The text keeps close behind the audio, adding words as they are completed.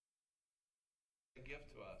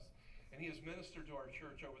gift to us. And he has ministered to our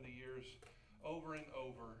church over the years over and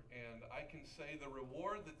over. And I can say the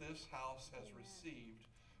reward that this house has received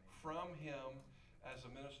from him as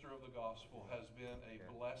a minister of the gospel has been a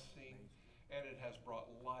blessing, and it has brought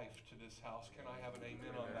life to this house. Can I have an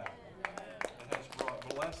amen on that? It has brought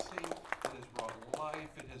blessing, it has brought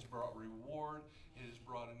life, it has brought reward, it has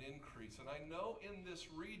brought an increase. And I know in this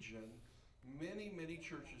region, many, many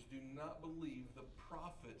churches do not believe the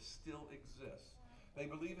prophet still exists. They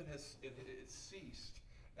believe it ceased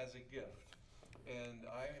as a gift. And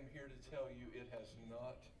I am here to tell you it has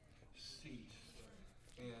not ceased.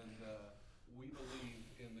 And we believe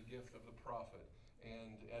in the gift of the prophet.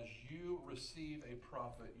 And as you receive a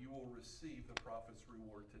prophet, you will receive the prophet's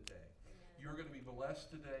reward today. You're going to be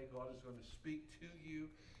blessed today. God is going to speak to you.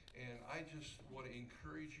 And I just want to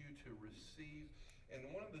encourage you to receive. And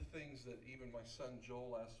one of the things that even my son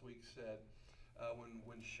Joel last week said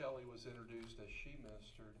when Shelley was introduced as she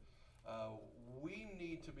ministered, we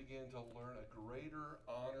need to begin to learn a greater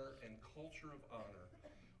honor and culture of honor.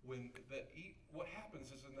 What happens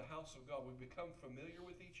is in the house of God, we become familiar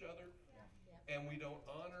with each other, and we don't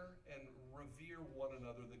honor and revere one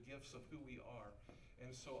another, the gifts of who we are. And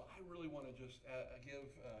so I really want to just give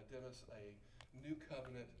Dennis a new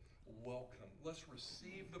covenant welcome. Let's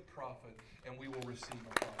receive the prophet, and we will receive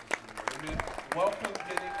a prophet's reward. Amen. Welcome,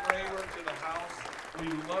 Dennis Cramer, to the house. We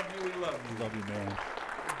love you. We love you. We love you, man.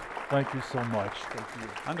 Thank you so much. Thank you.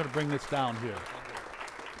 I'm going to bring this down here.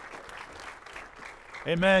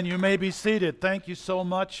 Amen. You may be seated. Thank you so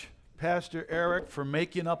much, Pastor Eric, for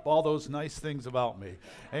making up all those nice things about me.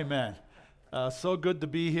 Amen. So good to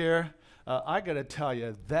be here. I got to tell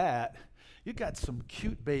you that you got some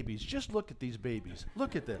cute babies. Just look at these babies.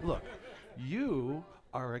 Look at that. Look. You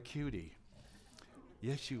are a cutie.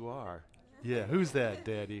 Yes, you are. Yeah, who's that,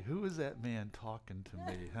 Daddy? Who is that man talking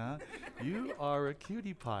to me, huh? You are a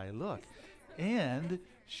cutie pie. Look. And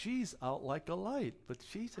she's out like a light, but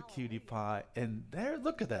she's a cutie pie. And there,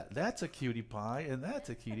 look at that. That's a cutie pie, and that's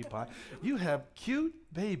a cutie pie. You have cute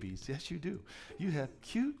babies. Yes, you do. You have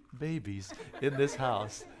cute babies in this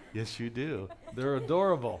house. Yes, you do. They're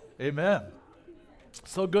adorable. Amen.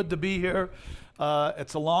 So good to be here.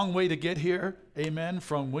 It's a long way to get here. Amen.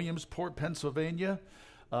 From Williamsport, Pennsylvania.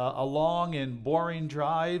 A long and boring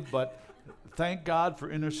drive, but thank God for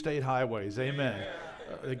interstate highways. Amen.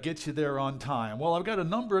 It gets you there on time. Well, I've got a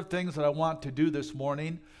number of things that I want to do this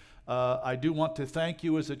morning. I do want to thank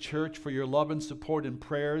you as a church for your love and support and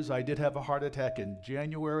prayers. I did have a heart attack in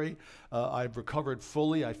January. I've recovered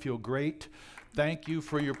fully. I feel great. Thank you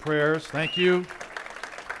for your prayers. Thank you.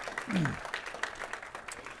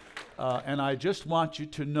 And I just want you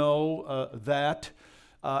to know that,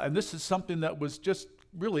 and this is something that was just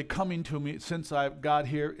really coming to me since I got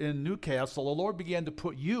here in Newcastle. The Lord began to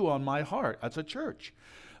put you on my heart as a church.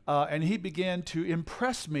 And he began to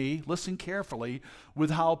impress me, listen carefully,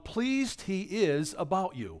 with how pleased he is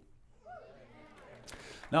about you.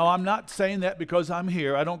 Now, I'm not saying that because I'm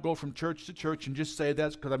here. I don't go from church to church and just say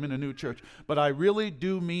that's because I'm in a new church. But I really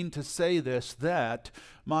do mean to say this, that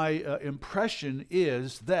my impression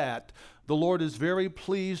is that the Lord is very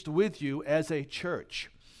pleased with you as a church,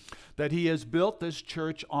 that he has built this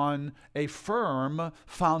church on a firm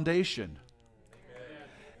foundation.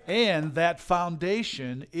 And that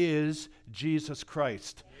foundation is Jesus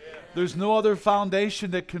Christ. There's no other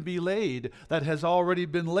foundation that can be laid that has already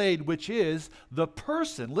been laid, which is the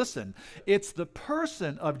person. Listen, it's the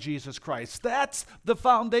person of Jesus Christ. That's the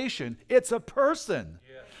foundation. It's a person.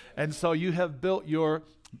 And so you have built your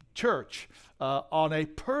church on a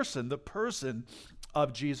person, the person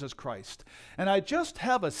of Jesus Christ. And I just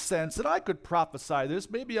have a sense that I could prophesy this,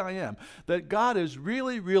 maybe I am, that God is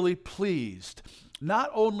really, really pleased. Not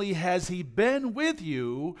only has he been with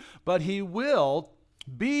you, but he will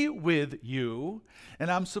be with you.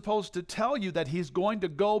 And I'm supposed to tell you that he's going to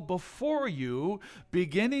go before you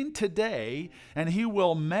beginning today, and he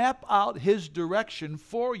will map out his direction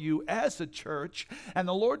for you as a church. And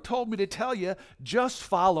the Lord told me to tell you, just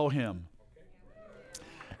follow him.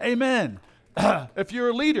 Amen. If you're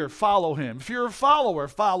a leader, follow him. If you're a follower,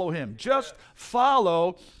 follow him. Just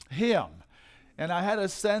follow him. And I had a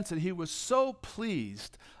sense that he was so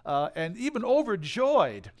pleased and even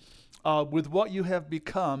overjoyed with what you have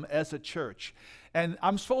become as a church. And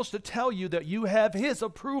I'm supposed to tell you that you have his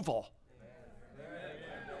approval.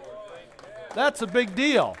 That's a big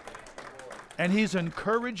deal. And he's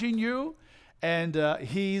encouraging you, and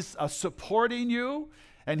he's supporting you,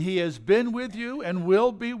 and he has been with you and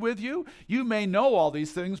will be with you. You may know all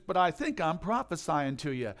these things, but I think I'm prophesying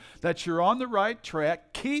to you that you're on the right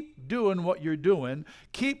track. Keep doing what you're doing.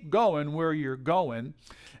 Keep going where you're going.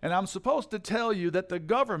 And I'm supposed to tell you that the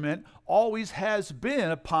government always has been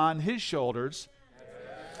upon his shoulders,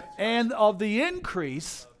 and of the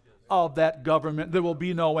increase of that government there will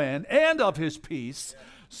be no end, and of his peace.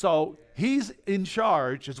 So he's in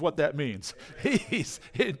charge is what that means. He's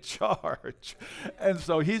in charge. And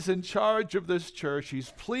so he's in charge of this church.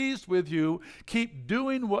 He's pleased with you. Keep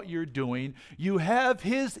doing what you're doing. You have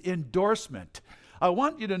his endorsement. I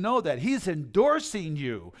want you to know that he's endorsing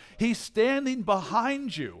you. He's standing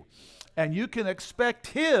behind you. And you can expect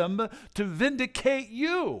him to vindicate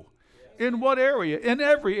you. In what area? In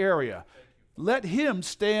every area. Let him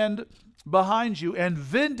stand behind you and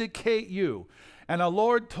vindicate you. And the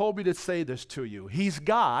Lord told me to say this to you. He's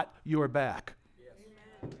got your back.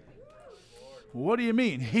 Yes. What do you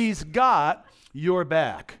mean? He's got your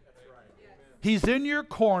back. He's in your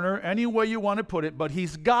corner, any way you want to put it, but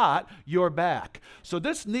he's got your back. So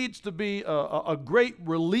this needs to be a great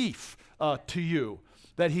relief to you,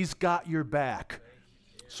 that he's got your back.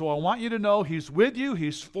 So I want you to know he's with you,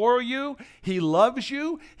 he's for you, he loves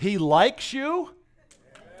you, he likes you.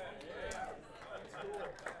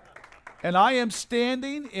 And I am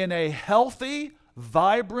standing in a healthy,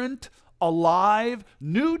 vibrant, alive,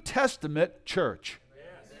 New Testament church.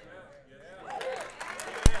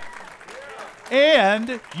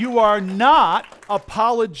 And you are not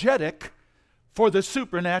apologetic for the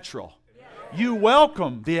supernatural. You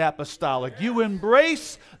welcome the apostolic. You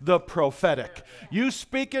embrace the prophetic. You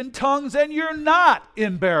speak in tongues and you're not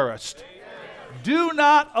embarrassed. Do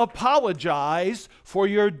not apologize for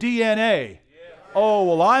your DNA. Oh,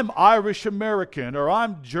 well, I'm Irish American, or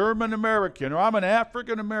I'm German American, or I'm an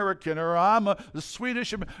African American, or I'm a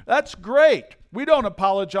Swedish American. That's great. We don't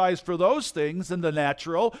apologize for those things in the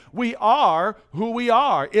natural. We are who we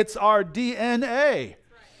are. It's our DNA.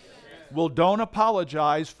 Well, don't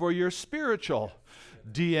apologize for your spiritual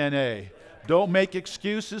DNA. Don't make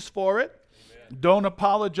excuses for it. Don't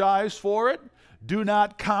apologize for it. Do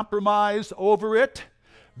not compromise over it.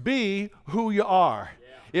 Be who you are.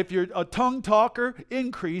 If you're a tongue talker,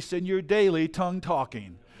 increase in your daily tongue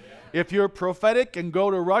talking. If you're prophetic and go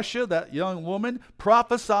to Russia, that young woman,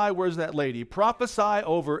 prophesy. Where's that lady? Prophesy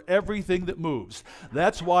over everything that moves.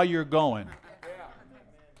 That's why you're going.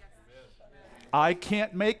 I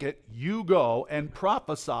can't make it. You go and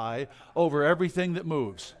prophesy over everything that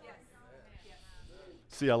moves.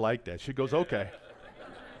 See, I like that. She goes, okay.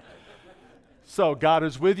 So God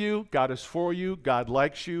is with you, God is for you, God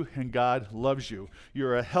likes you, and God loves you.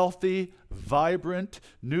 You're a healthy, vibrant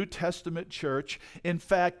New Testament church. In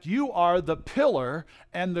fact, you are the pillar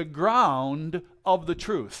and the ground of the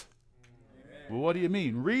truth. Well, what do you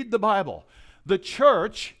mean? Read the Bible. The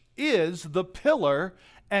church is the pillar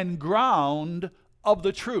and ground of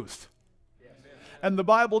the truth. And the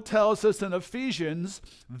Bible tells us in Ephesians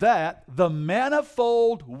that the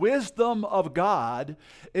manifold wisdom of God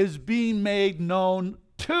is being made known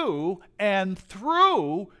to and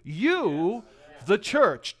through you, the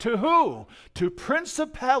church. To who? To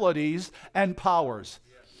principalities and powers.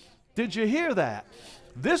 Did you hear that?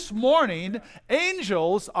 This morning,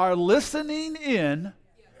 angels are listening in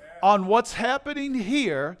on what's happening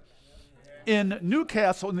here in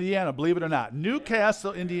Newcastle, Indiana, believe it or not.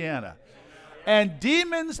 Newcastle, Indiana. And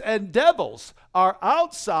demons and devils are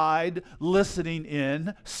outside listening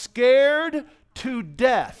in, scared to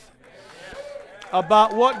death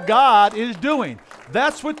about what God is doing.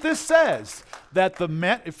 That's what this says. That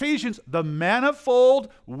Ephesians, the manifold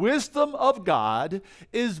wisdom of God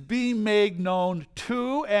is being made known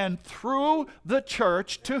to and through the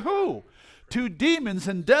church. To who? To demons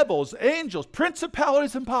and devils, angels,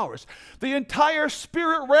 principalities and powers. The entire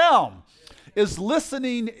spirit realm is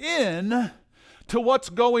listening in to what's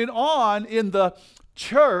going on in the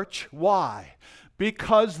church. Why?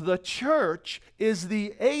 Because the church is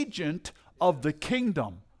the agent of the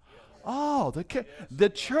kingdom. Oh, the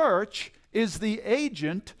church is the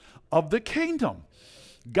agent of the kingdom.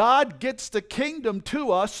 God gets the kingdom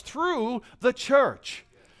to us through the church.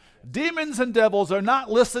 Demons and devils are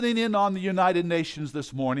not listening in on the United Nations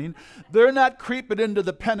this morning. They're not creeping into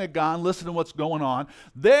the Pentagon listening to what's going on.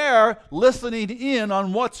 They're listening in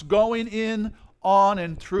on what's going on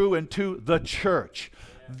and through and to the church.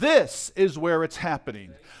 This is where it's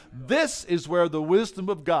happening. This is where the wisdom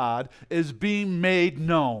of God is being made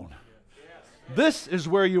known. This is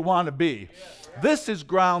where you want to be. This is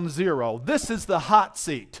ground zero. This is the hot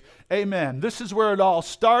seat. Amen. This is where it all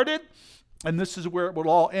started, and this is where it will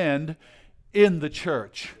all end, in the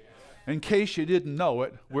church. In case you didn't know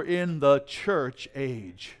it, we're in the church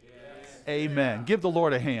age. Amen. Give the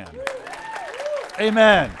Lord a hand.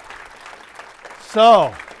 Amen.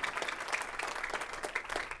 So,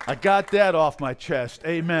 I got that off my chest.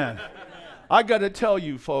 Amen. I got to tell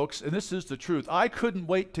you, folks, and this is the truth, I couldn't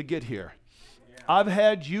wait to get here. I've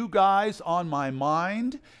had you guys on my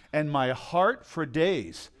mind and my heart for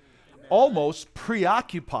days, almost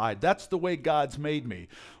preoccupied. That's the way God's made me.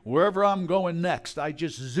 Wherever I'm going next, I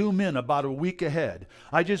just zoom in about a week ahead.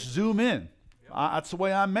 I just zoom in. That's the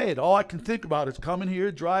way I'm made. All I can think about is coming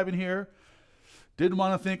here, driving here. Didn't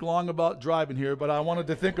want to think long about driving here, but I wanted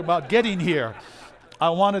to think about getting here. I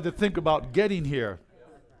wanted to think about getting here.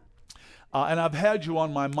 And I've had you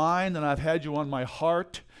on my mind, and I've had you on my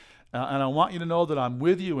heart. And I want you to know that I'm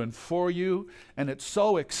with you and for you. And it's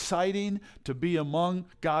so exciting to be among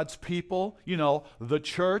God's people. You know, the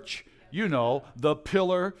church. You know, the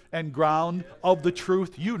pillar and ground of the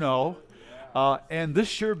truth. You know. And this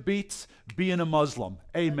sure beats being a Muslim.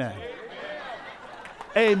 Amen.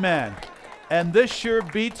 Amen. And this sure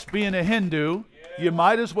beats being a Hindu. You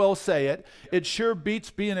might as well say it. It sure beats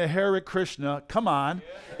being a Hare Krishna. Come on.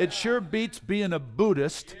 It sure beats being a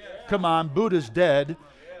Buddhist. Come on, Buddha's dead.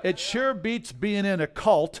 It sure beats being in a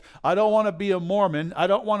cult. I don't want to be a Mormon. I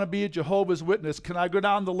don't want to be a Jehovah's Witness. Can I go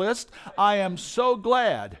down the list? I am so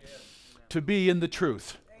glad to be in the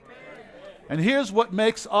truth. And here's what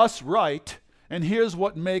makes us right, and here's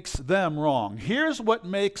what makes them wrong. Here's what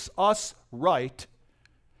makes us right,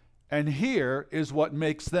 and here is what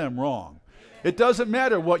makes them wrong. It doesn't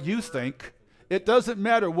matter what you think. It doesn't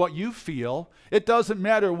matter what you feel. It doesn't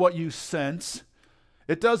matter what you sense.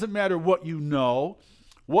 It doesn't matter what you know.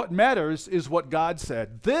 What matters is what God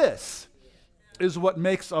said. This is what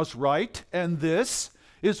makes us right, and this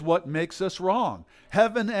is what makes us wrong.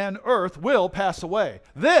 Heaven and earth will pass away.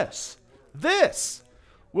 This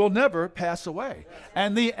will never pass away.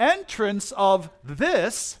 And the entrance of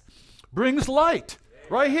this brings light.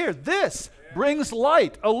 Right here, this brings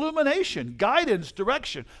light, illumination, guidance,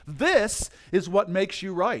 direction. This is what makes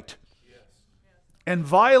you right. And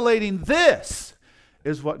violating this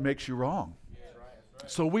is what makes you wrong.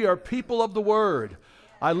 So we are people of the Word.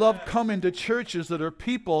 I love coming to churches that are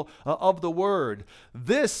people of the Word.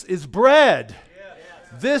 This is bread.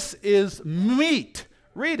 This is meat.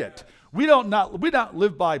 Read it. We don't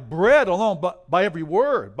live by bread alone, but by every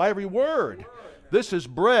word. By every word. This is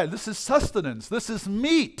bread. This is sustenance. This is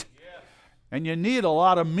meat. And you need a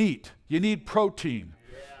lot of meat. You need protein.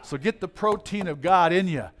 So get the protein of God in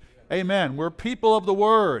you. Amen. We're people of the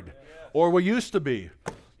Word. Or we used to be.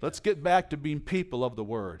 Let's get back to being people of the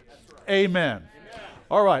Word. Amen.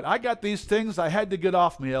 All right, I got these things I had to get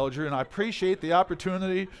off me, Elger, and I appreciate the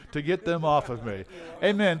opportunity to get them off of me.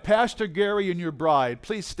 Amen. Pastor Gary and your bride,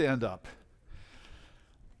 please stand up.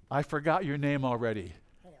 I forgot your name already.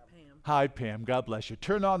 Pam. Hi, Pam. God bless you.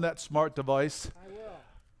 Turn on that smart device.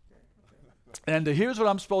 And here's what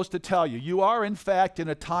I'm supposed to tell you. You are, in fact, in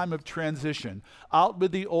a time of transition, out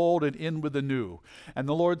with the old and in with the new. And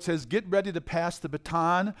the Lord says, get ready to pass the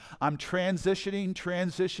baton. I'm transitioning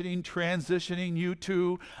you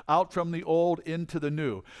two out from the old into the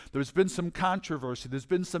new. There's been some controversy. There's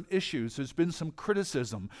been some issues. There's been some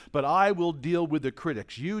criticism. But I will deal with the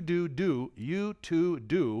critics. You two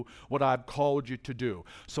do what I've called you to do.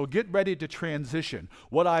 So get ready to transition.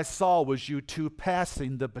 What I saw was you two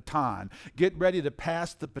passing the baton. Get ready to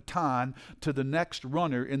pass the baton to the next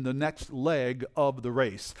runner in the next leg of the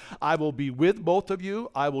race. I will be with both of you.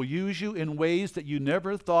 I will use you in ways that you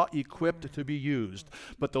never thought equipped to be used.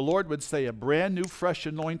 But the Lord would say a brand new fresh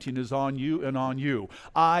anointing is on you and on you.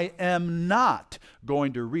 I am not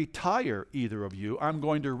going to retire either of you. I'm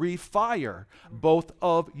going to refire both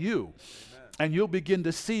of you. And you'll begin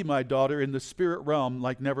to see, my daughter, in the spirit realm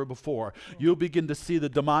like never before. You'll begin to see the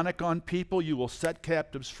demonic on people. You will set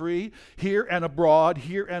captives free here and abroad.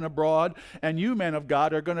 And you, man of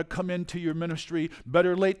God, are going to come into your ministry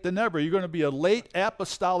better late than never. You're going to be a late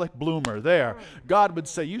apostolic bloomer there. God would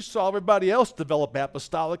say, you saw everybody else develop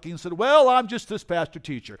apostolic. And said, well, I'm just this pastor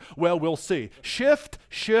teacher. Well, we'll see. Shift.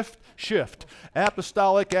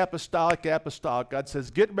 Apostolic. God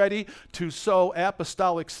says, get ready to sow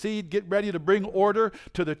apostolic seed. Get ready to bring order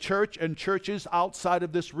to the church and churches outside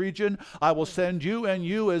of this region. I will send you and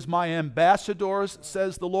you as my ambassadors,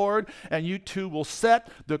 says the Lord, and you two will set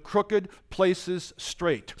the crooked places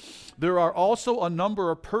straight. There are also a number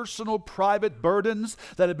of personal, private burdens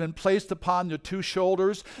that have been placed upon your two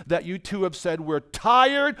shoulders that you two have said, we're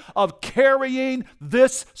tired of carrying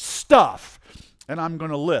this stuff. And I'm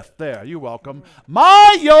going to lift. There, you're welcome.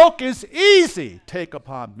 My yoke is easy. Take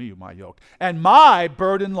upon me my yoke. And my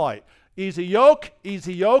burden light. Easy yoke,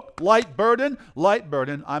 light burden.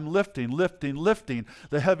 I'm lifting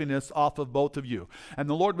the heaviness off of both of you. And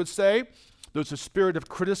the Lord would say, there's a spirit of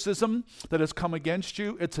criticism that has come against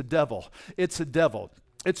you. It's a devil.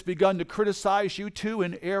 It's begun to criticize you too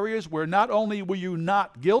in areas where not only were you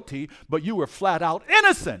not guilty, but you were flat out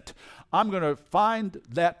innocent. I'm going to find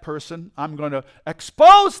that person. I'm going to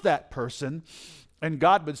expose that person. And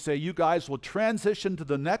God would say, you guys will transition to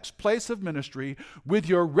the next place of ministry with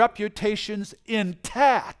your reputations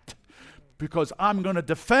intact, because I'm going to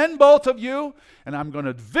defend both of you and I'm going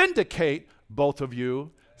to vindicate both of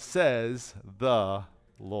you, says the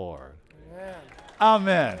Lord. Amen.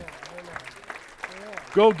 Amen. Amen.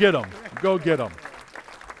 Go get them. Go get them.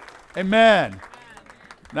 Amen.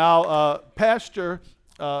 Now, Pastor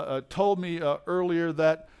told me earlier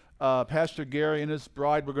that Pastor Gary and his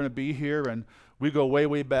bride were going to be here, and we go way,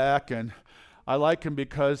 way back, and I like him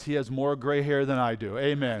because he has more gray hair than I do.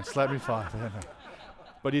 Amen. Slap me five. Amen.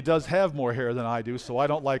 But he does have more hair than I do, so I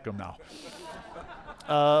don't like him now.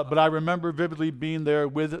 But I remember vividly being there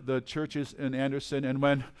with the churches in Anderson, and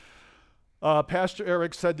when Pastor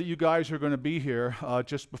Eric said that you guys are going to be here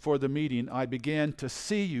just before the meeting, I began to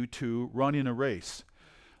see you two running a race.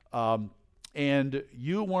 And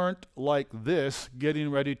you weren't like this,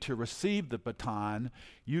 getting ready to receive the baton.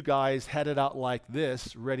 You guys had it out like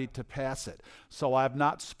this, ready to pass it. So I've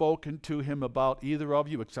not spoken to him about either of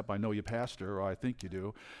you, except I know you pastor, or I think you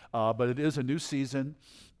do. But it is a new season,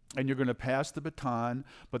 and you're going to pass the baton,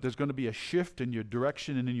 but there's going to be a shift in your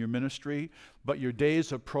direction and in your ministry, but your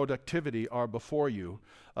days of productivity are before you.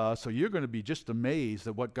 So you're going to be just amazed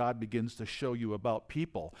at what God begins to show you about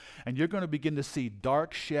people. And you're going to begin to see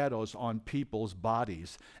dark shadows on people's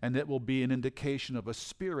bodies, and it will be an indication of a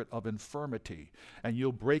spirit of infirmity, and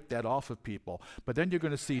you'll break that off of people. But then you're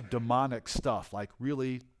going to see demonic stuff, like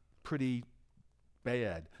really pretty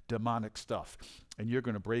bad demonic stuff, and you're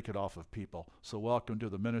going to break it off of people. So welcome to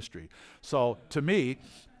the ministry. So to me,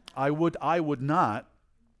 I would not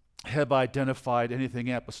have identified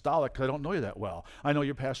anything apostolic, because I don't know you that well. I know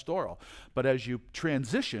you're pastoral. But as you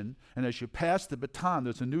transition and as you pass the baton,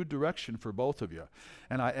 there's a new direction for both of you.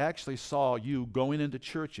 And I actually saw you going into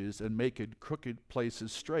churches and making crooked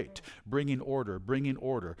places straight, bringing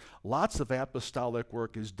order. Lots of apostolic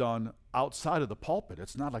work is done outside of the pulpit.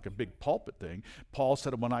 It's not like a big pulpit thing. Paul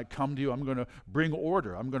said, when I come to you, I'm going to bring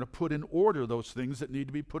order. I'm going to put in order those things that need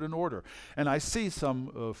to be put in order. And I see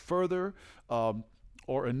some further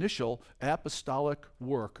or initial apostolic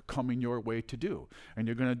work coming your way to do. And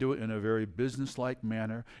you're going to do it in a very business-like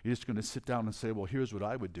manner. You're just going to sit down and say, well, here's what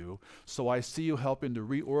I would do. So I see you helping to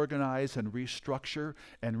reorganize and restructure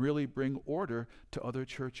and really bring order to other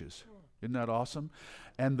churches. Isn't that awesome?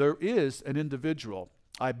 And there is an individual.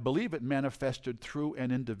 I believe it manifested through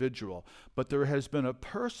an individual, but there has been a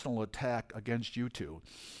personal attack against you two.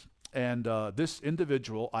 And this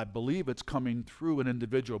individual, I believe it's coming through an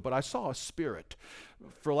individual, but I saw a spirit.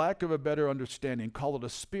 For lack of a better understanding, call it a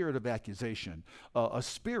spirit of accusation, a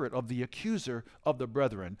spirit of the accuser of the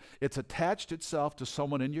brethren. It's attached itself to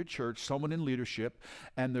someone in your church, someone in leadership,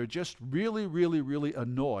 and they're just really, really, really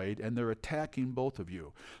annoyed, and they're attacking both of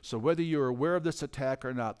you. So whether you're aware of this attack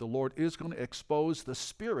or not, the Lord is going to expose the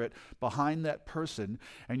spirit behind that person,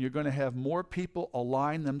 and you're going to have more people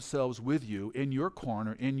align themselves with you in your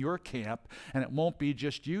corner, in your camp, and it won't be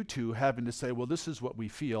just you two having to say, well, this is what we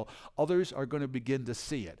feel. Others are going to begin to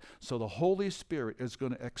see it. So the Holy Spirit is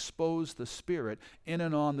going to expose the spirit in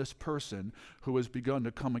and on this person who has begun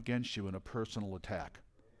to come against you in a personal attack.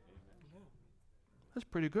 That's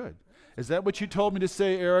pretty good. Is that what you told me to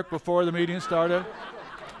say, Eric, before the meeting started?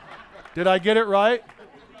 Did I get it right?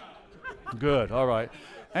 Good. All right.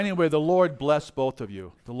 Anyway, the Lord bless both of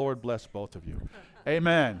you. The Lord bless both of you.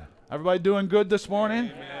 Amen. Everybody doing good this morning?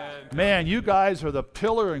 Amen. Man, you guys are the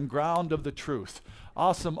pillar and ground of the truth.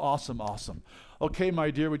 Awesome, awesome, awesome. Okay, my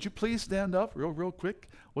dear, would you please stand up real quick?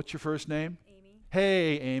 What's your first name? Amy.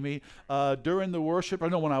 Hey, Amy. During the worship, I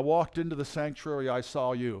know when I walked into the sanctuary, I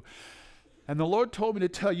saw you. And the Lord told me to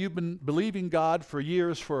tell you, you've been believing God for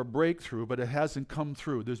years for a breakthrough, but it hasn't come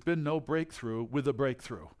through. There's been no breakthrough with a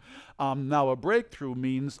breakthrough. Now, a breakthrough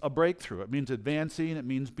means a breakthrough. It means advancing. It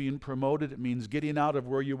means being promoted. It means getting out of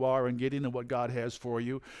where you are and getting to what God has for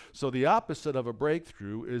you. So the opposite of a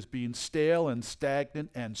breakthrough is being stale and stagnant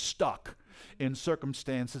and stuck in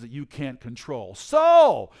circumstances that you can't control.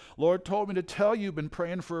 So, Lord told me to tell you, you've been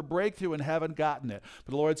praying for a breakthrough and haven't gotten it.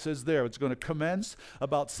 But the Lord says there, it's going to commence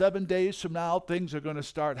about 7 days from now. Things are going to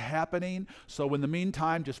start happening. So in the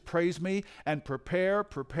meantime, just praise me and prepare.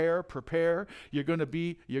 You're going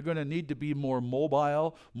to need to be more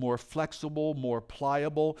mobile, more flexible, more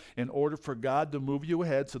pliable in order for God to move you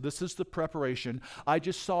ahead. So this is the preparation. I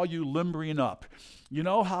just saw you limbering up. You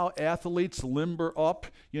know how athletes limber up,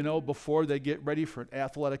 before they get ready for an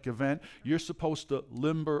athletic event, you're supposed to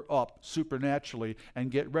limber up supernaturally and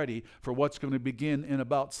get ready for what's going to begin in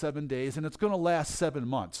about 7 days, and it's going to last 7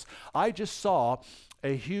 months. I just saw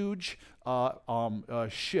a huge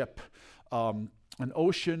ship, an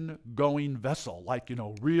ocean-going vessel, like,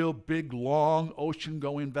 real big, long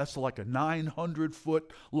ocean-going vessel, like a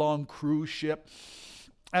 900-foot-long cruise ship.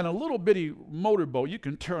 And a little bitty motorboat you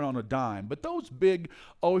can turn on a dime. But those big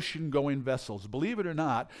ocean-going vessels, believe it or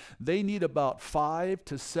not, they need about 5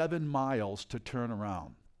 to 7 miles to turn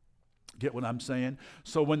around. Get what I'm saying?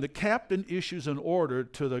 So when the captain issues an order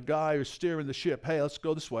to the guy who's steering the ship, hey, let's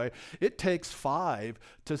go this way, it takes 5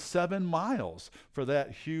 to 7 miles for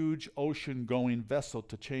that huge ocean-going vessel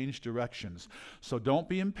to change directions. So don't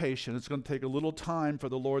be impatient. It's going to take a little time for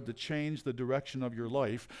the Lord to change the direction of your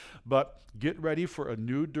life, but get ready for a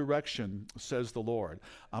new direction, says the Lord.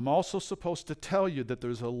 I'm also supposed to tell you that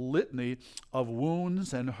there's a litany of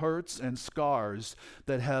wounds and hurts and scars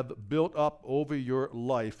that have built up over your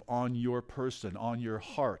life, on your person, on your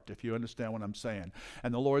heart, if you understand what I'm saying.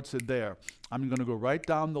 And the Lord said, there, I'm going to go right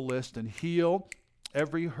down the list and heal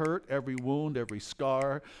every hurt, every wound, every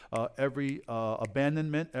scar, every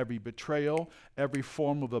abandonment, every betrayal, every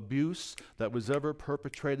form of abuse that was ever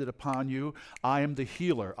perpetrated upon you. I am the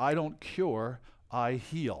healer. I don't cure, I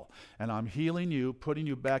heal. And I'm healing you, putting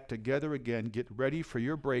you back together again. Get ready for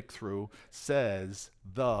your breakthrough, says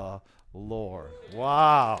the Lord.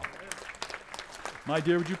 Wow. My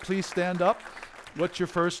dear, would you please stand up? What's your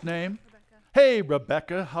first name? Rebecca. Hey,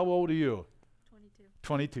 Rebecca. How old are you? 22.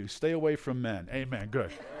 22. Stay away from men. Amen.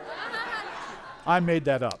 Good. I made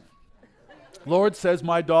that up. Lord says,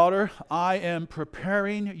 my daughter, I am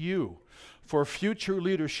preparing you for future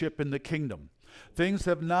leadership in the kingdom. Things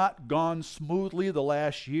have not gone smoothly the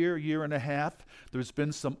last year and a half. There's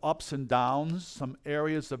been some ups and downs, some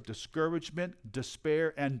areas of discouragement,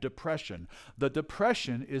 despair, and depression. The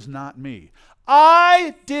depression is not me.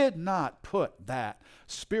 I did not put that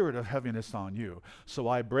spirit of heaviness on you. So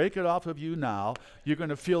I break it off of you now. You're going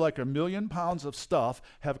to feel like 1,000,000 pounds of stuff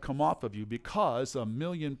have come off of you, because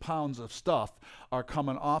 1,000,000 pounds of stuff are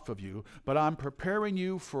coming off of you. But I'm preparing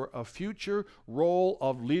you for a future role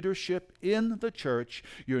of leadership in the church.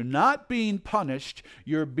 You're not being punished.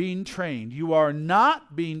 You're being trained. You are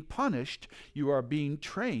not being punished. You are being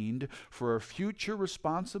trained for a future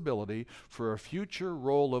responsibility, for a future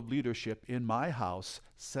role of leadership in my house,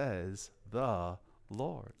 says the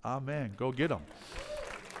Lord. Amen. Go get them.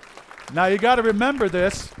 Now you got to remember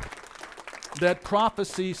this, that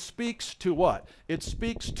prophecy speaks to what? It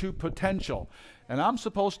speaks to potential. And I'm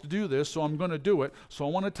supposed to do this, so I'm going to do it. So I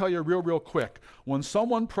want to tell you real quick. When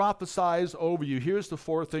someone prophesies over you, here's the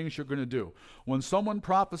 4 things you're going to do. When someone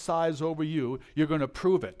prophesies over you, you're going to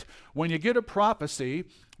prove it. When you get a prophecy,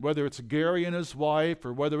 whether it's Gary and his wife,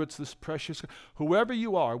 or whether it's this precious, whoever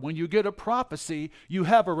you are, when you get a prophecy, you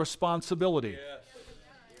have a responsibility. Yes.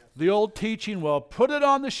 The old teaching, well, put it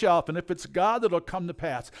on the shelf, and if it's God, it'll come to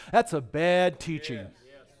pass. That's a bad teaching. Yes.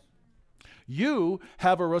 You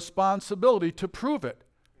have a responsibility to prove it,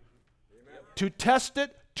 to test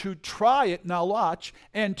it, to try it, now watch,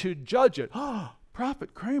 and to judge it.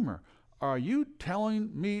 Prophet Cramer, are you telling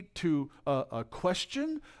me to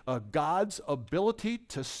question God's ability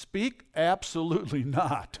to speak? Absolutely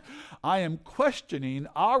not. I am questioning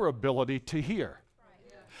our ability to hear.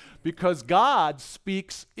 Because God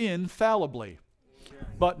speaks infallibly,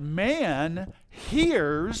 but man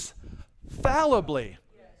hears fallibly.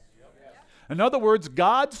 In other words,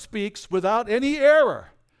 God speaks without any error.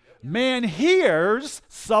 Man hears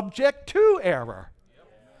subject to error.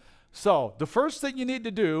 So, the first thing you need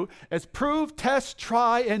to do is prove, test,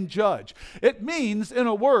 try, and judge. It means, in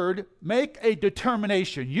a word, make a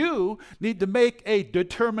determination. You need to make a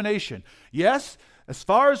determination. Yes, as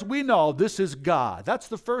far as we know, this is God. That's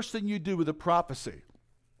the first thing you do with a prophecy.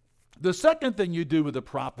 The second thing you do with a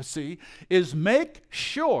prophecy is make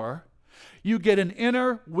sure you get an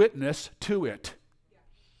inner witness to it.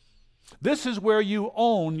 This is where you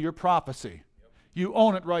own your prophecy. You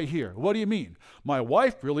own it right here. What do you mean? My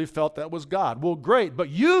wife really felt that was God. Well, great, but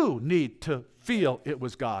you need to feel it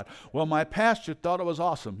was God. Well, my pastor thought it was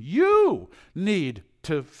awesome. You need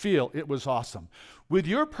to feel it was awesome. With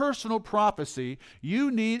your personal prophecy,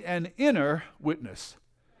 you need an inner witness.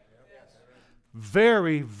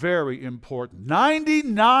 Very, very important.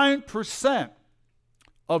 99%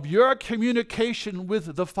 of your communication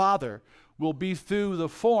with the Father will be through the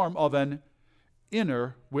form of an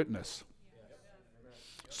inner witness.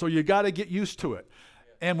 So you got to get used to it.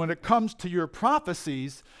 And when it comes to your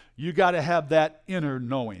prophecies, you got to have that inner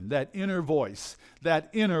knowing, that inner voice, that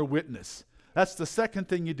inner witness. That's the second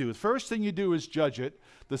thing you do. The first thing you do is judge it.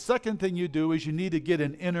 The second thing you do is you need to get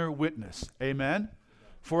an inner witness. Amen?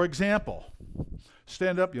 For example,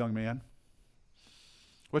 stand up, young man.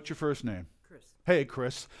 What's your first name? Chris. Hey,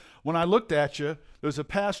 Chris. When I looked at you, there's a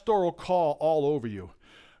pastoral call all over you.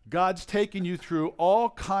 God's taking you through all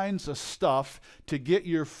kinds of stuff to get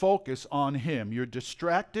your focus on Him. You're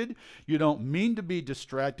distracted. You don't mean to be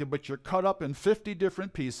distracted, but you're cut up in 50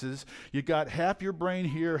 different pieces. You got half your brain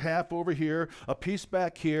here, half over here, a piece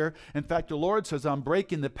back here. In fact, the Lord says, I'm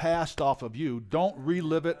breaking the past off of you. Don't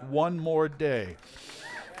relive it one more day.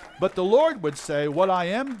 But the Lord would say, what I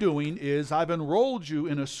am doing is I've enrolled you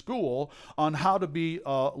in a school on how to be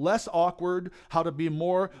less awkward, how to be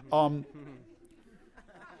more...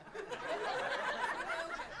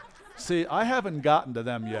 See, I haven't gotten to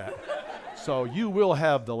them yet, so you will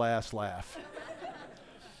have the last laugh.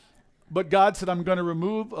 But God said, I'm going to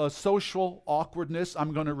remove social awkwardness.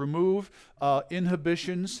 I'm going to remove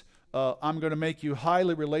inhibitions. I'm going to make you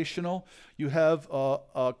highly relational. You have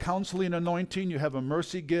a counseling anointing. You have a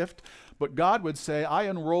mercy gift. But God would say, I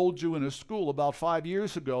enrolled you in a school about 5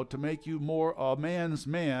 years ago to make you more a man's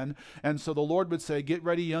man. And so the Lord would say, get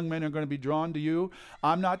ready, young men are going to be drawn to you.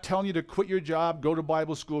 I'm not telling you to quit your job, go to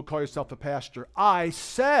Bible school, call yourself a pastor. I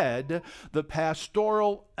said the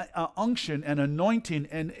pastoral unction and anointing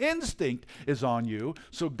and instinct is on you.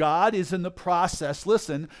 So God is in the process,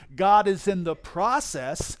 listen, God is in the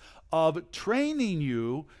process of training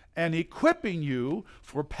you and equipping you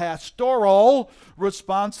for pastoral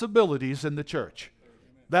responsibilities in the church.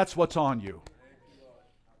 That's what's on you.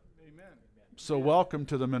 So welcome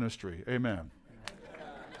to the ministry. Amen.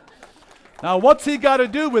 Now, what's he got to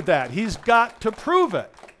do with that? He's got to prove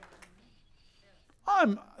it.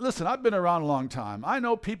 Listen, I've been around a long time. I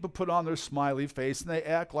know people put on their smiley face and they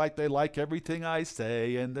act like they like everything I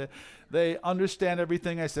say and they understand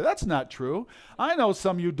everything I say. That's not true. I know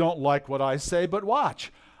some of you don't like what I say, but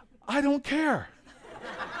watch. I don't care.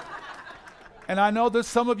 And I know that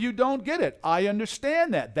some of you don't get it. I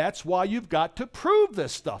understand that. That's why you've got to prove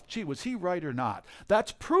this stuff. Gee, was he right or not?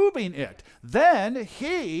 That's proving it. Then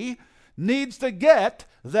he needs to get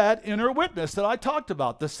that inner witness that I talked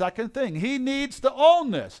about. The second thing, he needs to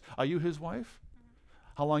own this. Are you his wife?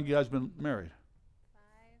 How long have you guys been married?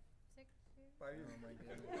 5, 6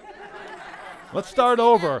 years. Let's start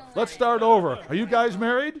over. Let's start over. Are you guys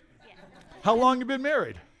married? Yeah. How long have you been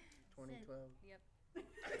married? 2012.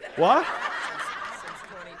 Yep. What? Since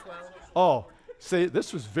 2012. Oh, see,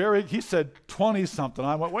 this was very, he said 20-something.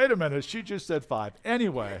 I went, wait a minute, she just said 5.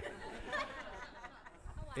 Anyway,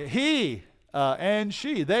 he and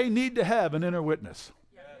she, they need to have an inner witness.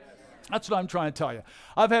 That's what I'm trying to tell you.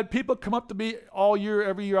 I've had people come up to me all year,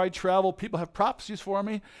 every year I travel. People have prophecies for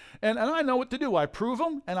me, and I know what to do. I prove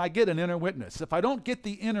them, and I get an inner witness. If I don't get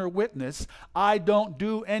the inner witness, I don't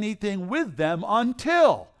do anything with them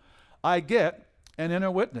until I get an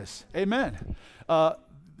inner witness. Amen.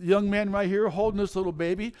 Young man right here holding this little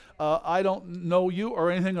baby, I don't know you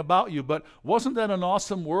or anything about you, but wasn't that an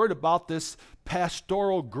awesome word about this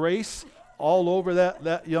pastoral grace all over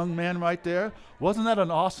that young man right there? Wasn't that an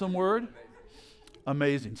awesome word?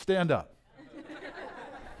 Amazing. Stand up.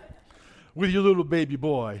 With your little baby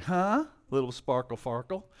boy, huh? Little sparkle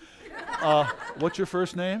farkle. What's your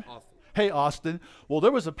first name? Austin. Hey, Austin. Well,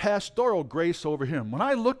 there was a pastoral grace over him. When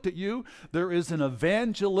I looked at you, there is an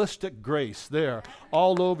evangelistic grace there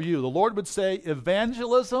all over you. The Lord would say,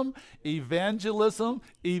 evangelism, evangelism,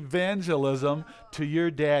 evangelism to your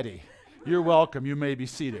daddy. You're welcome. You may be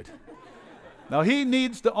seated. Now, he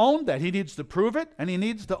needs to own that. He needs to prove it, and he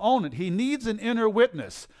needs to own it. He needs an inner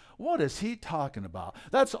witness. What is he talking about?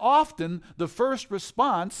 That's often the first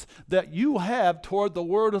response that you have toward the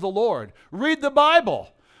word of the Lord. Read the Bible.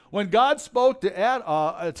 When God spoke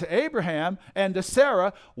to Abraham and to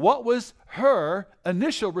Sarah, what was her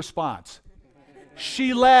initial response?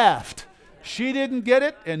 She laughed. She didn't get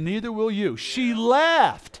it, and neither will you. She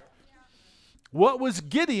laughed. What was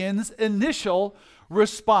Gideon's initial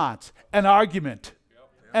response? An argument.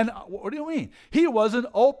 And what do you mean? He wasn't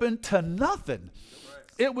open to nothing.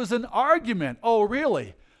 It was an argument. Oh,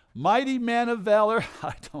 really? Mighty man of valor?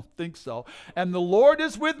 I don't think so. And the Lord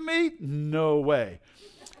is with me? No way.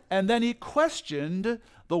 And then he questioned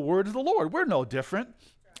the word of the Lord. We're no different.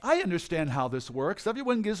 I understand how this works.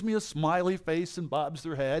 Everyone gives me a smiley face and bobs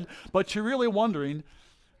their head, but you're really wondering,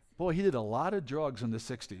 boy, he did a lot of drugs in the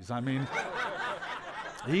 60s. I mean,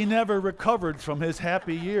 he never recovered from his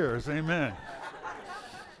happy years. Amen.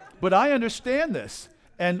 But I understand this.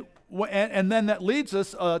 And then that leads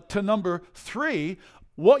us to number 3.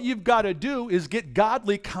 What you've got to do is get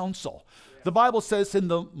godly counsel. The Bible says in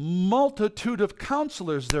the multitude of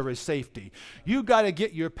counselors there is safety. You got to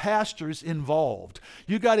get your pastors involved.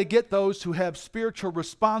 You got to get those who have spiritual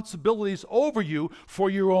responsibilities over you for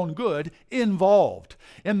your own good involved.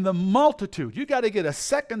 In the multitude, you got to get a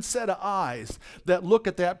second set of eyes that look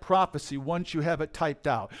at that prophecy once you have it typed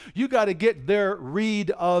out. You got to get their read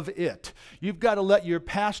of it. You've got to let your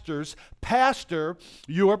pastors pastor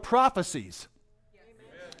your prophecies.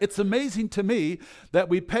 It's amazing to me that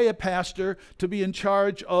we pay a pastor to be in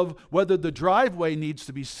charge of whether the driveway needs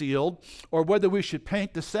to be sealed or whether we should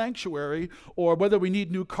paint the sanctuary or whether we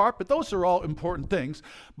need new carpet. Those are all important things.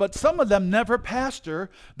 But some of them never pastor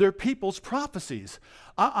their people's prophecies.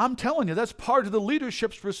 I'm telling you, that's part of the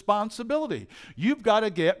leadership's responsibility. You've got to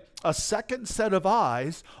get a second set of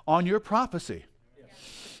eyes on your prophecy.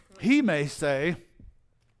 He may say,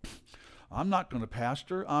 I'm not going to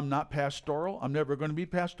pastor. I'm not pastoral. I'm never going to be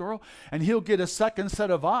pastoral. And he'll get a second set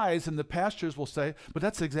of eyes, and the pastors will say, but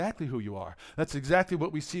that's exactly who you are. That's exactly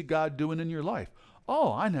what we see God doing in your life.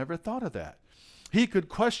 Oh, I never thought of that. He could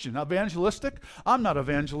question, evangelistic? I'm not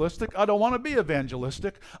evangelistic. I don't want to be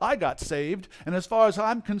evangelistic. I got saved, and as far as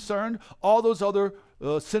I'm concerned, all those other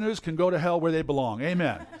sinners can go to hell where they belong.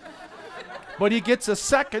 Amen. But he gets a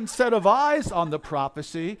second set of eyes on the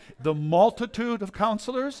prophecy, the multitude of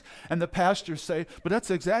counselors, and the pastors say, but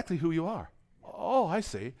that's exactly who you are. Oh, I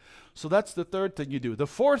see. So that's the third thing you do. The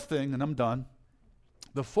fourth thing, and I'm done,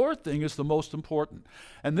 the fourth thing is the most important.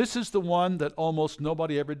 And this is the one that almost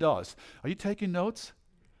nobody ever does. Are you taking notes?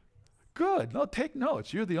 Good. No, take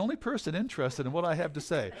notes. You're the only person interested in what I have to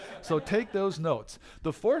say. So take those notes.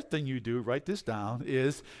 The fourth thing you do, write this down,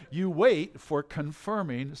 is you wait for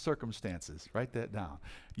confirming circumstances. Write that down.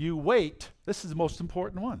 You wait. This is the most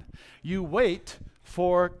important one. You wait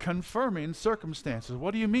for confirming circumstances.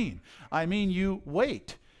 What do you mean? I mean you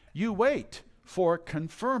wait. You wait for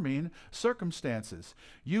confirming circumstances.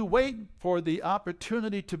 You wait for the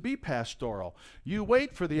opportunity to be pastoral. You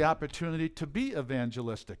wait for the opportunity to be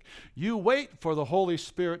evangelistic. You wait for the Holy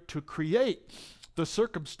Spirit to create the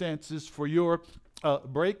circumstances for your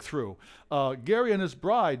breakthrough. Gary and his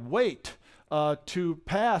bride wait to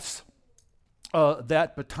pass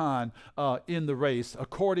that baton in the race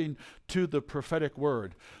according to the prophetic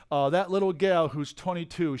word. That little gal who's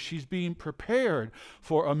 22, she's being prepared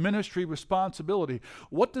for a ministry responsibility.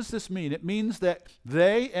 What does this mean? It means that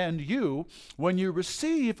they and you, when you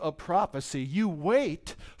receive a prophecy, you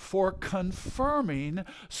wait for confirming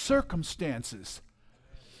circumstances.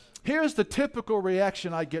 Here's the typical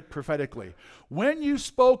reaction I get prophetically. When you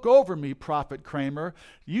spoke over me, Prophet Cramer,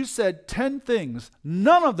 you said 10 things.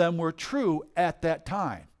 None of them were true at that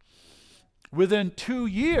time. Within 2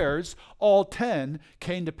 years, all 10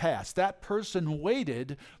 came to pass. That person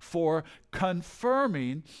waited for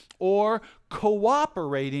confirming or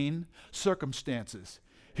cooperating circumstances.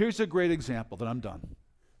 Here's a great example, then I'm done.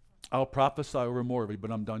 I'll prophesy over more of you,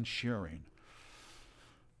 but I'm done sharing.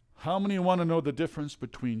 How many want to know the difference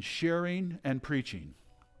between sharing and preaching?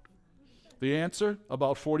 The answer?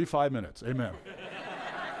 About 45 minutes. Amen.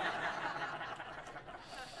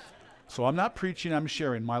 So I'm not preaching, I'm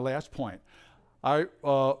sharing. My last point. I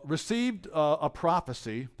received a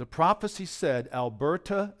prophecy. The prophecy said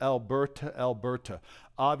Alberta, Alberta, Alberta.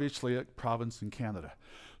 Obviously a province in Canada.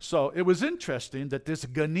 So it was interesting that this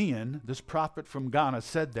Ghanaian, this prophet from Ghana,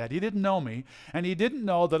 said that. He didn't know me, and he didn't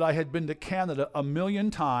know that I had been to Canada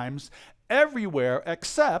 1,000,000 times, everywhere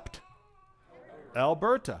except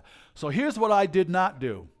Alberta. So here's what I did not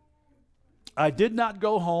do. I did not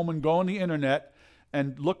go home and go on the internet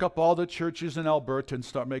and look up all the churches in Alberta and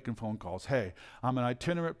start making phone calls. Hey, I'm an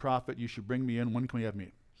itinerant prophet. You should bring me in. When can we have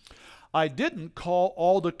meet? I didn't call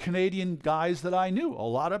all the Canadian guys that I knew, a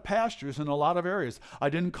lot of pastors in a lot of areas. I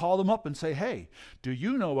didn't call them up and say, hey, do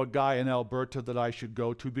you know a guy in Alberta that I should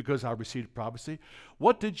go to because I received prophecy?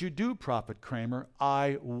 What did you do, Prophet Cramer?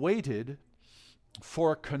 I waited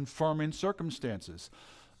for confirming circumstances.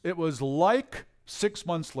 It was like 6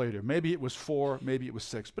 months later. Maybe it was 4, maybe it was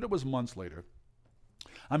 6, but it was months later.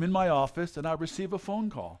 I'm in my office and I receive a phone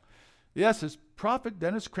call. Yes, it's Prophet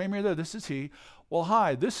Dennis Cramer there. This is he. Well,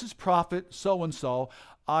 hi, this is Prophet so-and-so.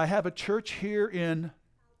 I have a church here in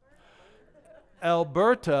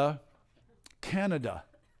Alberta, Canada.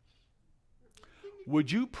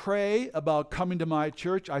 Would you pray about coming to my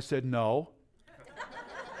church? I said, no.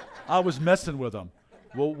 I was messing with him.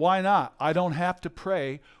 Well, why not? I don't have to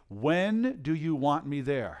pray. When do you want me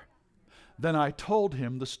there? Then I told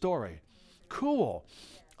him the story. Cool.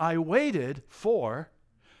 I waited for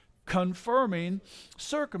confirming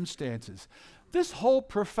circumstances. This whole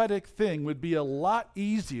prophetic thing would be a lot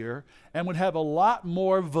easier and would have a lot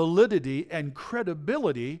more validity and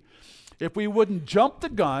credibility If we wouldn't jump the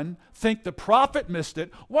gun, think the prophet missed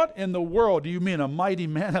it, what in the world do you mean, a mighty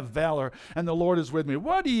man of valor and the Lord is with me?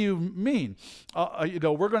 What do you mean?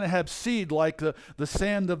 We're going to have seed like the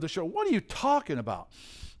sand of the shore. What are you talking about?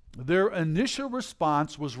 Their initial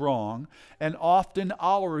response was wrong, and often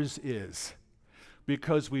ours is,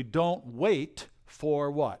 because we don't wait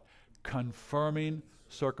for what? Confirming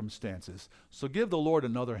circumstances. So give the Lord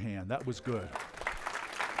another hand. That was good.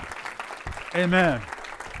 Amen.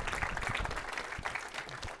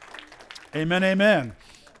 Amen, amen.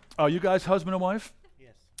 Are you guys husband and wife?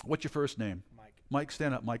 Yes. What's your first name? Mike. Mike,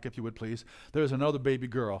 stand up, Mike, if you would, please. There's another baby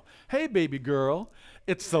girl. Hey, baby girl.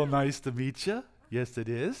 It's so nice to meet you. Yes, it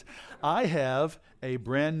is. I have a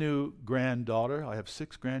brand new granddaughter. I have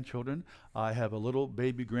 6 grandchildren. I have a little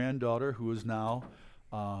baby granddaughter who is now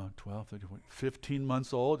 12, 13, 15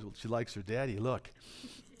 months old. She likes her daddy. Look.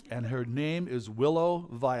 And her name is Willow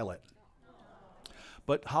Violet.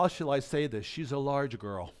 But how shall I say this? She's a large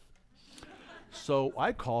girl. So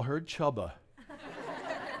I call her Chubba.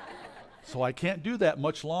 So I can't do that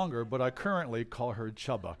much longer, but I currently call her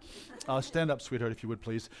Chubba. Stand up, sweetheart, if you would,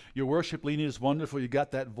 please. Your worship leading is wonderful. You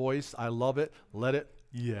got that voice. I love it. Let it.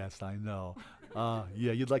 Yes, I know.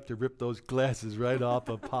 Yeah, you'd like to rip those glasses right off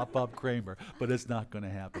of Pop-Up Cramer, but it's not going to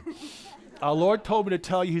happen. Our Lord told me to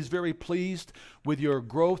tell you He's very pleased with your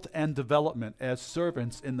growth and development as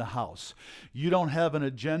servants in the house. You don't have an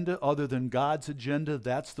agenda other than God's agenda.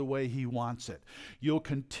 That's the way He wants it. You'll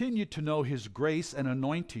continue to know His grace and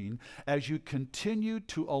anointing as you continue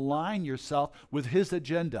to align yourself with His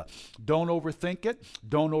agenda. Don't overthink it.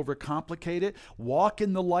 Don't overcomplicate it. Walk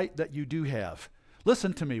in the light that you do have.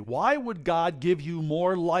 Listen to me. Why would God give you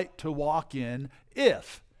more light to walk in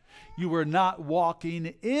if you were not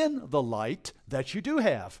walking in the light that you do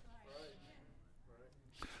have?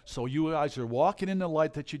 So you guys are walking in the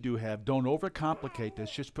light that you do have. Don't overcomplicate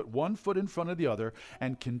this. Just put one foot in front of the other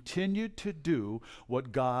and continue to do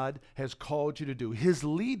what God has called you to do. His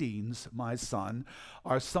leadings, my son,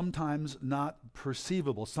 are sometimes not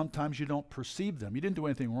perceivable. Sometimes you don't perceive them. You didn't do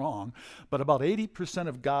anything wrong, but about 80%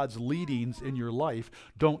 of God's leadings in your life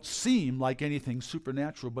don't seem like anything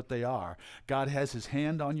supernatural, but they are. God has His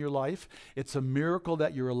hand on your life. It's a miracle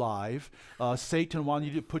that you're alive. Satan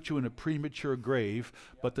wanted to put you in a premature grave,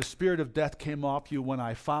 but the spirit of death came off you when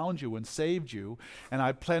I found you and saved you, and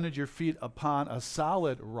I planted your feet upon a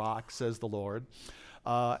solid rock, says the Lord.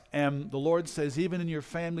 And the Lord says, even in your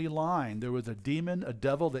family line, there was a demon, a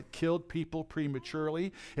devil that killed people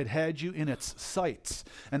prematurely. It had you in its sights,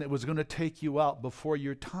 and it was going to take you out before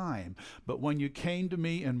your time. But when you came to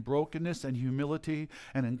me in brokenness and humility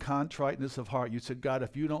and in contriteness of heart, you said, God,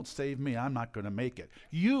 if you don't save me, I'm not going to make it.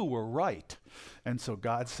 You were right. And so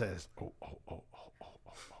God says,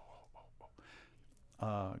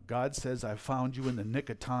 God says, I found you in the nick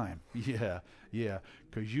of time. Yeah,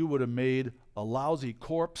 because you would have made a lousy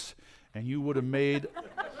corpse, and you would have made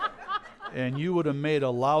a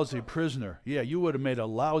lousy prisoner. Yeah, you would have made a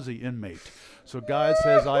lousy inmate. So God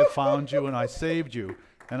says, I found you and I saved you,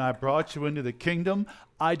 and I brought you into the kingdom.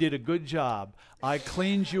 I did a good job. I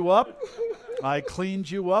cleaned you up,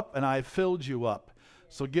 and I filled you up.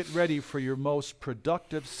 So get ready for your most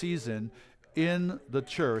productive season in the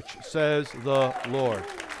church, says the Lord.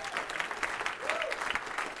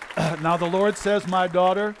 Now the Lord says, my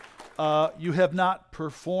daughter, you have not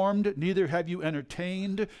performed, neither have you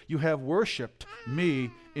entertained. You have worshiped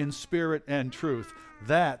me in spirit and truth.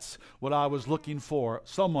 That's what I was looking for,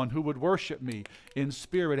 someone who would worship me in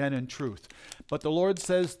spirit and in truth. But the Lord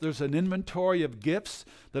says there's an inventory of gifts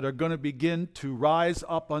that are going to begin to rise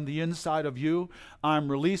up on the inside of you. I'm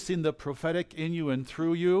releasing the prophetic in you and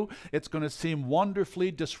through you. It's going to seem wonderfully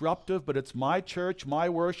disruptive, but it's my church, my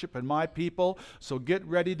worship, and my people. So get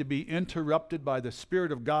ready to be interrupted by the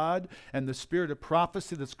Spirit of God and the spirit of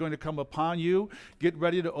prophecy that's going to come upon you. Get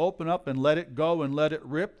ready to open up and let it go and let it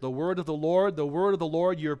rip. The word of the Lord, the word of the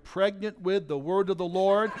Lord. You're pregnant with the word of the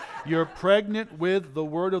Lord. You're pregnant with the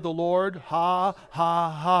word of the Lord. Ha, ha,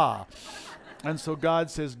 ha. And so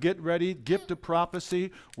God says, get ready, gift of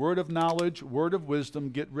prophecy, word of knowledge, word of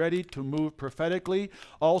wisdom, get ready to move prophetically.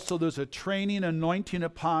 Also, there's a training anointing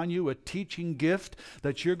upon you, a teaching gift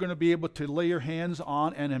that you're going to be able to lay your hands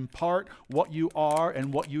on and impart what you are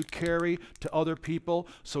and what you carry to other people.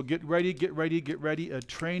 So get ready, get ready, get ready. A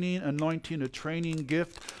training anointing, a training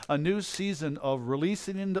gift, a new season of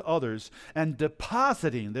releasing into others and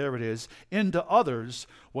depositing, there it is, into others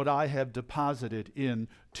what I have deposited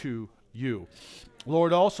into you.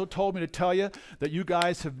 Lord also told me to tell you that you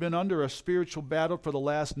guys have been under a spiritual battle for the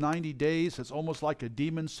last 90 days. It's almost like a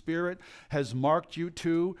demon spirit has marked you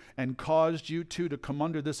to and caused you to come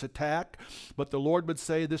under this attack. But the Lord would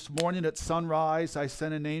say this morning at sunrise, I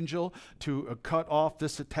sent an angel to cut off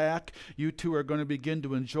this attack. You two are going to begin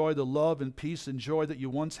to enjoy the love and peace and joy that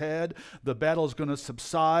you once had. The battle is going to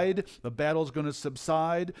subside. The battle is going to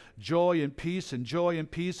subside. Joy and peace and joy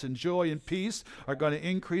and peace and joy and peace are going to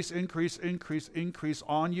increase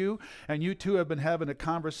on you. And you two have been having a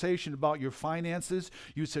conversation about your finances.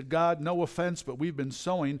 You said, God, no offense, but we've been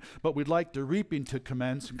sowing, but we'd like the reaping to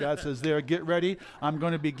commence. And God says, there, get ready. I'm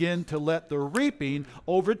going to begin to let the reaping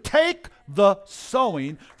overtake the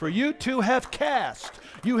sowing, for you two have cast.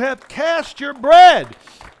 You have cast your bread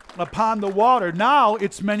upon the water. Now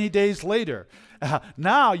it's many days later.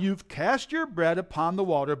 Now you've cast your bread upon the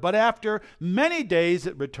water, but after many days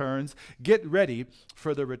it returns. Get ready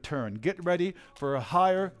for the return. Get ready for a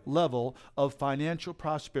higher level of financial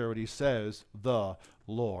prosperity, says the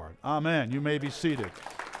Lord. Amen. You may be seated.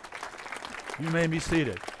 You may be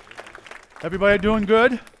seated. Everybody doing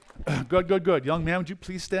good? Good. Young man, would you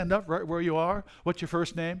please stand up right where you are? What's your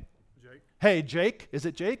first name? Hey, Jake. Is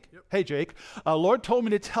it Jake? Yep. Hey, Jake. Lord told me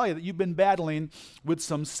to tell you that you've been battling with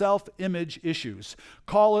some self-image issues.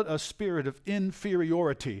 Call it a spirit of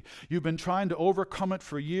inferiority. You've been trying to overcome it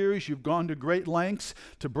for years. You've gone to great lengths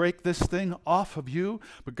to break this thing off of you.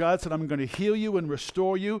 But God said, I'm going to heal you and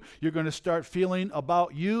restore you. You're going to start feeling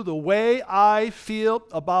about you the way I feel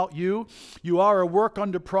about you. You are a work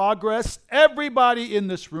under progress. Everybody in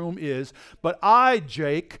this room is. But I,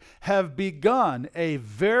 Jake, have begun a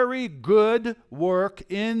very good work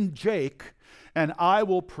in Jake, and I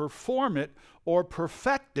will perform it or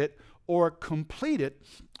perfect it or complete it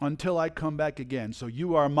until I come back again. So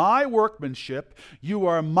you are my workmanship. You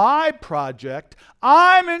are my project.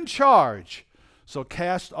 I'm in charge. So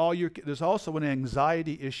cast all your, there's also an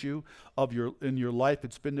anxiety issue in your life.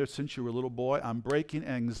 It's been there since you were a little boy. I'm breaking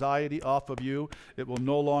anxiety off of you. It will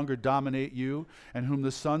no longer dominate you. And whom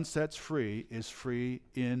the Son sets free is free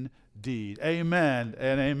indeed. Amen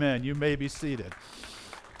and amen. You may be seated.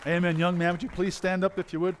 Amen. Young man, would you please stand up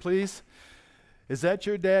if you would, please? Is that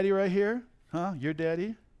your daddy right here? Huh? Your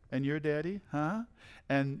daddy? And your daddy? Huh?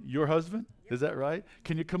 And your husband? Yep. Is that right?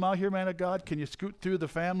 Can you come out here, man of God? Can you scoot through the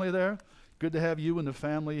family there? Good to have you and the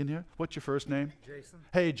family in here. What's your first name? Jason.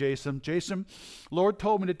 Hey, Jason. Jason, Lord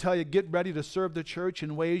told me to tell you, get ready to serve the church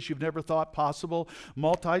in ways you've never thought possible.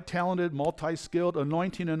 Multi-talented, multi-skilled,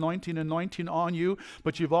 anointing on you.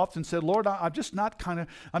 But you've often said, Lord, I'm just not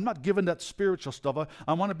I'm not given that spiritual stuff.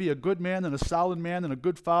 I want to be a good man and a solid man and a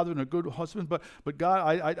good father and a good husband. But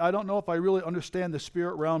God, I don't know if I really understand the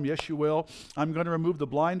spirit realm. Yes, you will. I'm going to remove the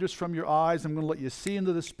blinders from your eyes. I'm going to let you see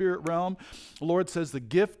into the spirit realm. The Lord says the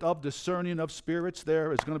gift of discerning of spirits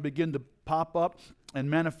there is going to begin to pop up and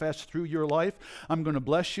manifest through your life. I'm going to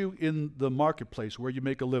bless you in the marketplace where you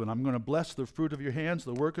make a living. I'm going to bless the fruit of your hands,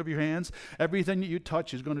 the work of your hands. Everything that you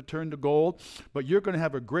touch is going to turn to gold, but you're going to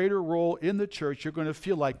have a greater role in the church. You're going to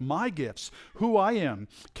feel like my gifts, who I am,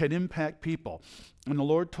 can impact people. And the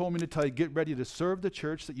Lord told me to tell you, get ready to serve the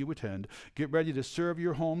church that you attend. Get ready to serve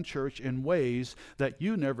your home church in ways that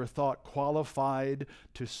you never thought qualified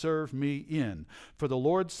to serve me in. For the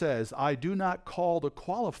Lord says, I do not call the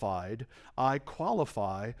qualified, I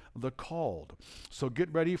qualify the called. So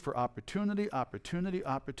get ready for opportunity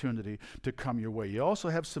to come your way. You also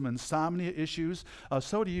have some insomnia issues.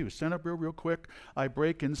 So do you. Stand up real quick. I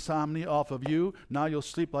break insomnia off of you. Now you'll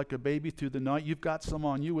sleep like a baby through the night. You've got some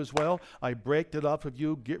on you as well. I break it off of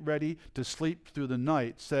you. Get ready to sleep through the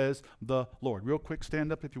night, says the Lord. Real quick,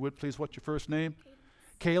 stand up if you would, please. What's your first name?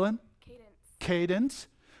 Kaylin? Cadence.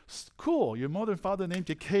 Cool. Your mother and father named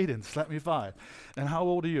you Cadence. Slap me 5. And how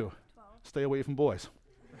old are you? 12. Stay away from boys.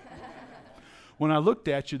 When I looked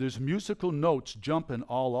at you, there's musical notes jumping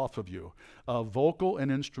all off of you, vocal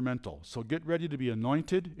and instrumental. So get ready to be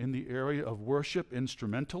anointed in the area of worship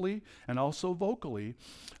instrumentally and also vocally.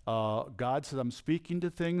 God said, I'm speaking to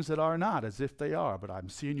things that are not as if they are, but I'm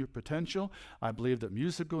seeing your potential. I believe that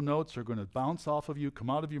musical notes are going to bounce off of you, come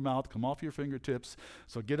out of your mouth, come off your fingertips.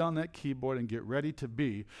 So get on that keyboard and get ready to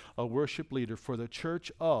be a worship leader for the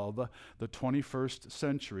church of the 21st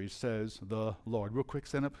century, says the Lord. Real quick,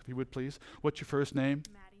 stand up if you would, please. What's your first name?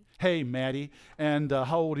 Maddie. Hey, Maddie. And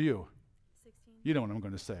how old are you? 16. You know what I'm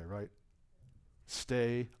going to say, right?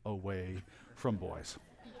 Stay away from boys.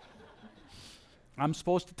 I'm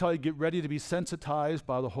supposed to tell you, get ready to be sensitized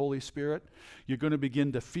by the Holy Spirit. You're going to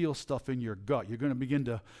begin to feel stuff in your gut. You're going to begin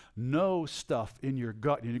to know stuff in your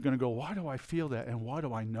gut. And you're going to go, why do I feel that? And why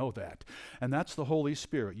do I know that? And that's the Holy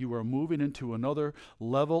Spirit. You are moving into another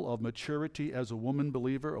level of maturity as a woman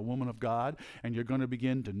believer, a woman of God. And you're going to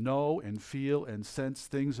begin to know and feel and sense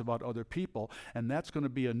things about other people. And that's going to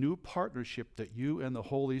be a new partnership that you and the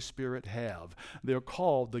Holy Spirit have. They're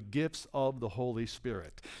called the gifts of the Holy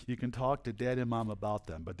Spirit. You can talk to Dad and Mom about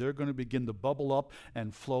them, but they're going to begin to bubble up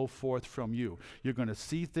and flow forth from you. You're going to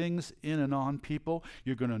see things in and on people.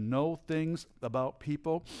 You're going to know things about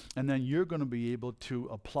people, and then you're going to be able to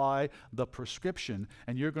apply the prescription,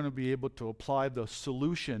 and you're going to be able to apply the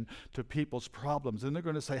solution to people's problems. And they're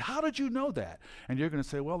going to say, how did you know that? And you're going to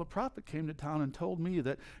say, well, the prophet came to town and told me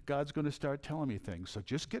that God's going to start telling me things. So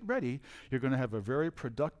just get ready. You're going to have a very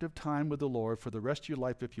productive time with the Lord for the rest of your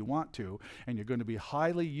life if you want to, and you're going to be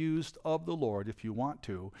highly used of the Lord if you want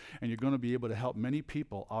to, and you're going to be able to help many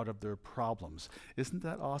people out of their problems. Isn't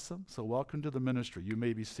that awesome? So welcome to the ministry. You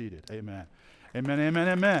may be seated. Amen. Amen, amen,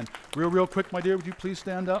 amen. Real quick, my dear, would you please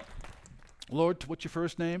stand up? Lord, what's your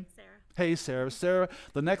first name? Sarah. Hey, Sarah. Sarah,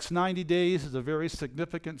 the next 90 days is a very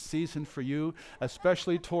significant season for you,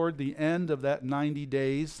 especially toward the end of that 90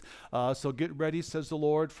 days. So get ready, says the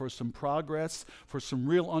Lord, for some progress, for some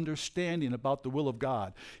real understanding about the will of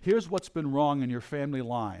God. Here's what's been wrong in your family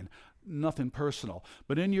line. Nothing personal,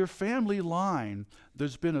 but in your family line,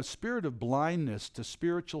 there's been a spirit of blindness to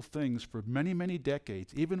spiritual things for many, many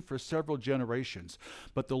decades, even for several generations.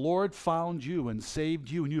 But the Lord found you and saved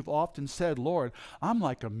you, and you've often said, Lord, I'm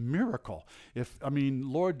like a miracle.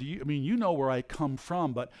 Lord, you know where I come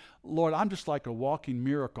from, but Lord, I'm just like a walking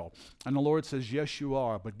miracle. And the Lord says, yes, you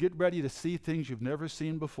are. But get ready to see things you've never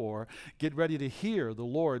seen before. Get ready to hear the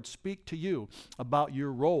Lord speak to you about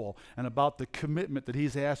your role and about the commitment that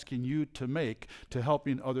he's asking you to make to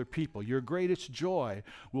helping other people. Your greatest joy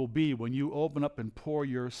will be when you open up and pour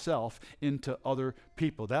yourself into other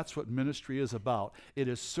people. That's what ministry is about. It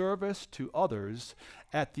is service to others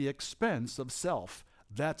at the expense of self.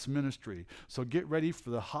 That's ministry. So get ready for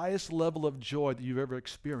the highest level of joy that you've ever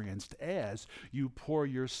experienced as you pour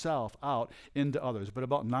yourself out into others. But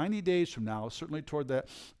about 90 days from now, certainly toward the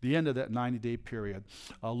end of that 90-day period,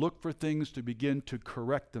 look for things to begin to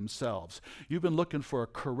correct themselves. You've been looking for a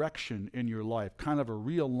correction in your life, kind of a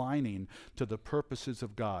realigning to the purposes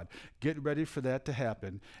of God. Get ready for that to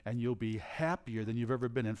happen, and you'll be happier than you've ever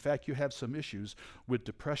been. In fact, you have some issues with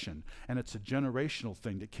depression, and it's a generational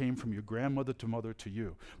thing that came from your grandmother to mother to you.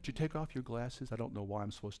 Would you take off your glasses? I don't know why I'm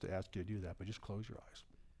supposed to ask you to do that, but just close your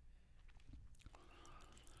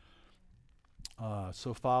eyes.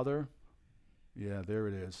 So, Father, yeah, there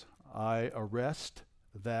it is. I arrest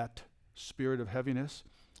that spirit of heaviness.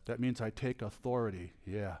 That means I take authority.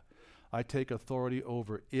 Yeah, I take authority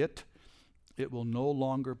over it. It will no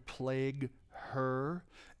longer plague her.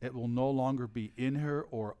 It will no longer be in her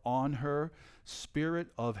or on her. Spirit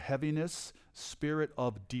of heaviness, spirit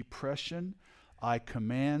of depression, I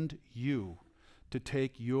command you to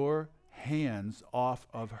take your hands off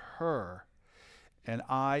of her, and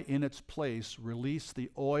I, in its place, release the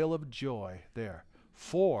oil of joy there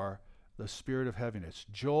for the spirit of heaviness.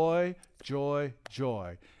 Joy, joy,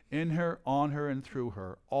 joy in her, on her, and through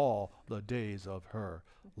her all the days of her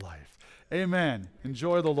life. Amen.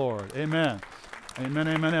 Enjoy the Lord. Amen. Amen,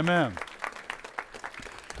 amen, amen.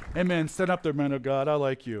 Amen. Stand up there, man of God. I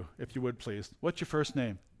like you, if you would, please. What's your first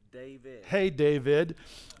name? David. Hey, David.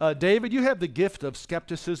 David, you have the gift of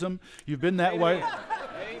skepticism. You've been that way.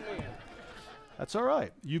 Amen. That's all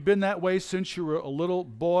right. You've been that way since you were a little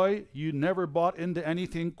boy. You never bought into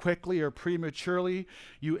anything quickly or prematurely.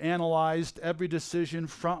 You analyzed every decision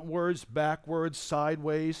frontwards, backwards,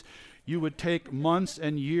 sideways. You would take months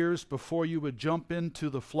and years before you would jump into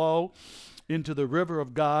the flow, into the river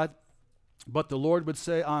of God. But the Lord would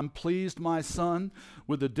say, I'm pleased, my son,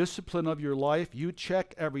 with the discipline of your life. You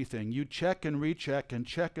check everything. You check and recheck and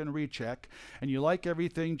check and recheck. And you like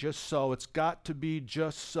everything just so. It's got to be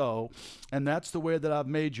just so. And that's the way that I've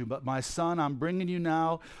made you. But my son, I'm bringing you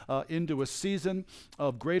now into a season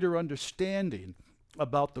of greater understanding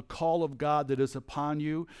about the call of God that is upon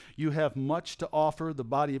you. You have much to offer the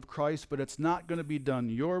body of Christ, but it's not going to be done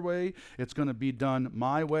your way. It's going to be done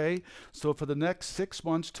my way. So for the next 6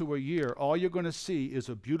 months to a year, all you're going to see is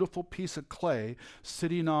a beautiful piece of clay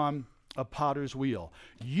sitting on a potter's wheel.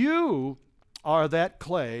 You are that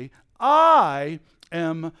clay. I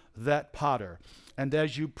am that potter. And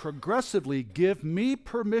as you progressively give me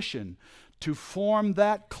permission to form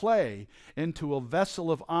that clay into a vessel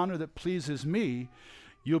of honor that pleases me,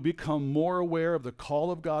 you'll become more aware of the call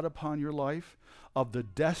of God upon your life, of the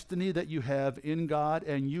destiny that you have in God,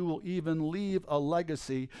 and you will even leave a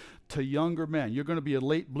legacy to younger men. You're going to be a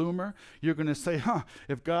late bloomer. You're going to say,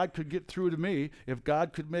 if God could get through to me, if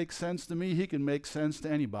God could make sense to me, he can make sense to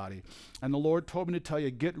anybody. And the Lord told me to tell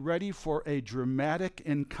you, get ready for a dramatic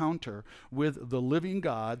encounter with the living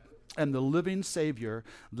God and the living Savior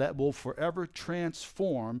that will forever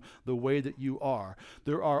transform the way that you are.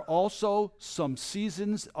 There are also some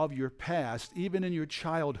seasons of your past, even in your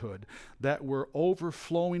childhood, that were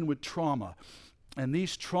overflowing with trauma. And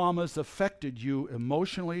these traumas affected you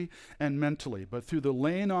emotionally and mentally. But through the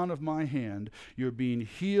laying on of my hand, you're being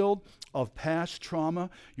healed of past trauma.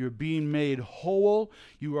 You're being made whole.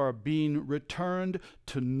 You are being returned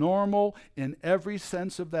to normal in every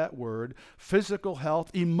sense of that word. Physical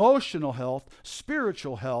health, emotional health,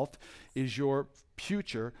 spiritual health is your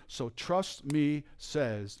future. So trust me,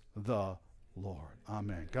 says the Lord.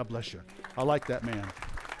 Amen. God bless you. I like that man.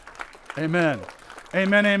 Amen.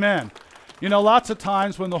 Amen, amen. You know, lots of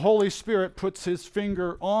times when the Holy Spirit puts his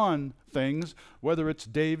finger on things, whether it's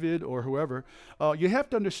David or whoever, you have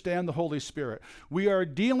to understand the Holy Spirit. We are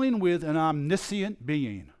dealing with an omniscient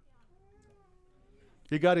being.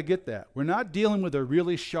 You got to get that. We're not dealing with a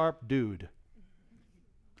really sharp dude.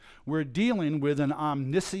 We're dealing with an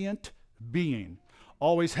omniscient being.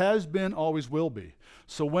 Always has been, always will be.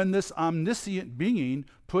 So when this omniscient being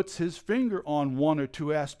puts his finger on one or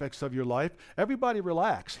two aspects of your life, everybody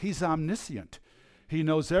relax. He's omniscient. He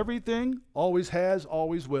knows everything, always has,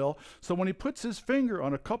 always will. So when he puts his finger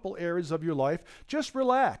on a couple areas of your life, just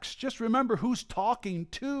relax. Just remember who's talking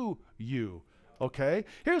to you. Okay?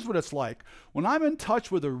 Here's what it's like. When I'm in touch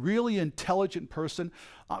with a really intelligent person,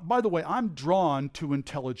 by the way, I'm drawn to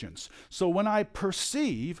intelligence. So when I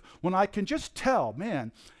perceive, when I can just tell,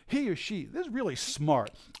 man, he or she, this is really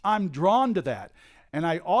smart, I'm drawn to that. And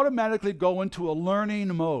I automatically go into a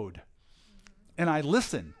learning mode. And I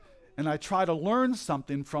listen. And I try to learn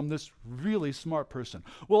something from this really smart person.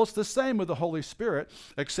 Well, it's the same with the Holy Spirit,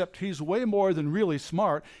 except he's way more than really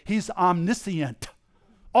smart. He's omniscient,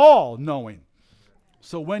 all-knowing.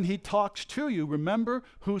 So when he talks to you, remember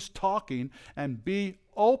who's talking and be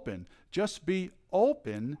open. Just be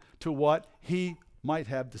open to what he might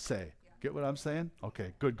have to say. Get what I'm saying?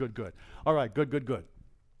 Okay, good, good, good. All right, good, good, good.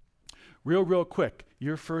 Real quick,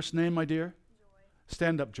 your first name, my dear? Joy.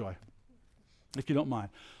 Stand up, Joy, if you don't mind.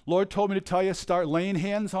 Lord told me to tell you, start laying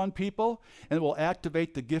hands on people, and it will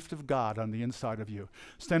activate the gift of God on the inside of you.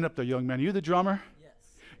 Stand up there, young man. Are you the drummer? Yes.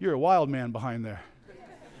 You're a wild man behind there.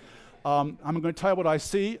 I'm going to tell you what I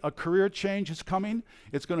see. A career change is coming.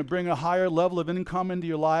 It's going to bring a higher level of income into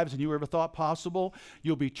your lives than you ever thought possible.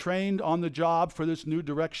 You'll be trained on the job for this new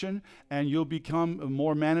direction, and you'll become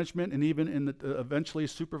more management and even in the, eventually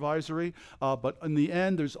supervisory. But in the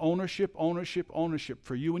end, there's ownership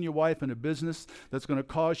for you and your wife in a business that's going to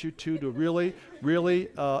cause you to really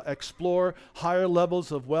explore higher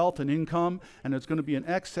levels of wealth and income, and it's going to be an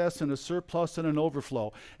excess and a surplus and an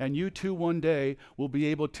overflow. And you too one day will be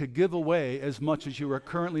able to give away as much as you are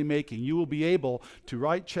currently making. You will be able to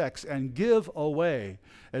write checks and give away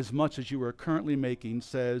as much as you are currently making,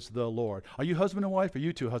 says the Lord. Are you husband and wife, or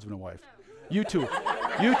you two husband and wife? No. You two.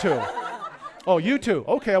 You two. Oh, you two.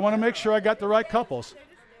 Okay, I want to make sure I got the right couples.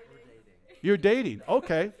 You're dating.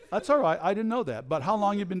 Okay, that's all right. I didn't know that. But how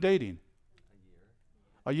long you been dating?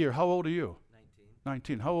 A year. How old are you?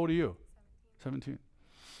 19. How old are you? 17.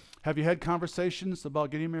 Have you had conversations about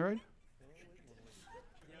getting married?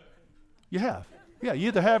 You have. Yeah, you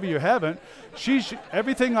either have or you haven't.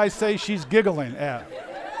 Everything I say, she's giggling at.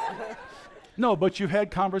 No, but you had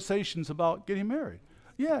conversations about getting married.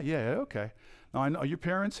 Yeah, okay. Now, are your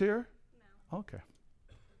parents here? No. Okay.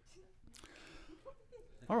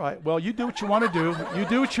 All right, well, you do what you want to do. You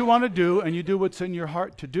do what you want to do, and you do what's in your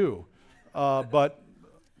heart to do. But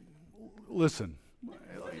listen,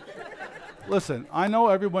 I know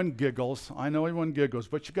everyone giggles,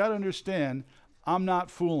 but you got to understand, I'm not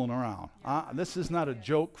fooling around. This is not a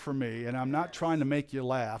joke for me, and I'm not trying to make you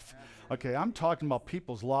laugh. Okay, I'm talking about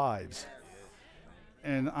people's lives.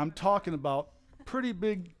 And I'm talking about pretty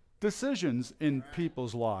big decisions in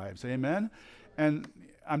people's lives, amen? And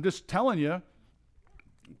I'm just telling you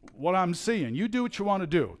what I'm seeing. You do what you want to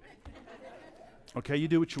do. Okay, you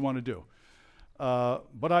do what you want to do.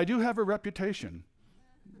 But I do have a reputation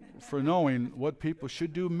for knowing what people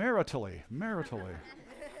should do maritally.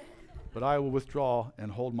 But I will withdraw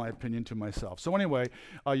and hold my opinion to myself. So anyway,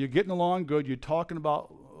 you're getting along good. You're talking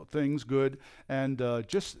about things good. And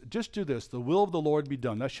just do this. The will of the Lord be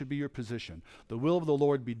done. That should be your position. The will of the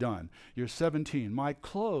Lord be done. You're 17. My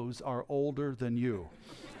clothes are older than you.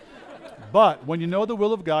 But when you know the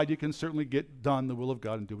will of God, you can certainly get done the will of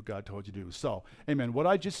God and do what God told you to do. So, amen. What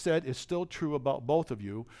I just said is still true about both of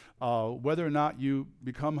you. Whether or not you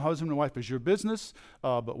become husband and wife is your business,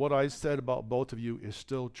 but what I said about both of you is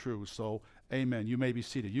still true. So, amen. You may be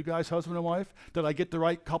seated. You guys, husband and wife, did I get the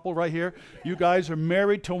right couple right here? You guys are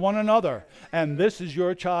married to one another, and this is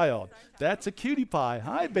your child. That's a cutie pie.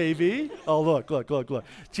 Hi, baby. Oh, look.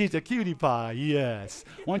 She's a cutie pie. Yes.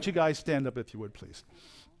 Why don't you guys stand up if you would, please?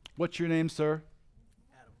 What's your name, sir?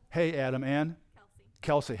 Adam. Hey, Adam. And?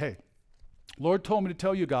 Kelsey. Hey. Lord told me to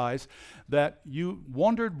tell you guys that you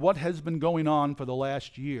wondered what has been going on for the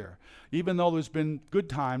last year. Even though there's been good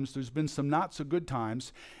times, there's been some not so good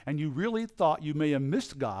times, and you really thought you may have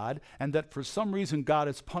missed God and that for some reason God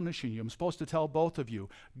is punishing you. I'm supposed to tell both of you,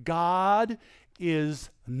 God is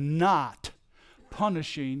not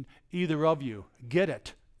punishing either of you. Get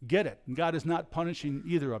it. And God is not punishing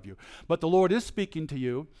either of you. But the Lord is speaking to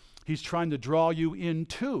you. He's trying to draw you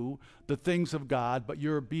into the things of God, but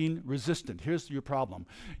you're being resistant. Here's your problem.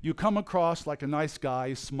 You come across like a nice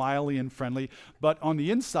guy, smiley and friendly, but on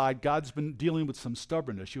the inside, God's been dealing with some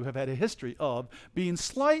stubbornness. You have had a history of being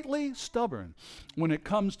slightly stubborn when it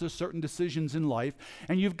comes to certain decisions in life,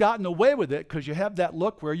 and you've gotten away with it because you have that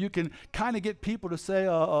look where you can kind of get people to say,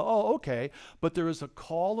 oh, okay, but there is a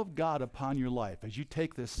call of God upon your life. As you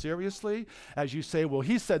take this seriously, as you say, well,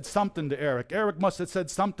 he said something to Eric. Eric must have said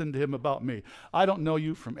something to him about me. I don't know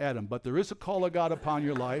you from Adam, but there is a call of God upon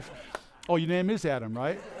your life. Oh, your name is Adam,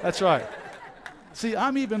 right? That's right. See,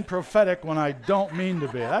 I'm even prophetic when I don't mean to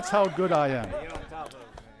be. That's how good I am.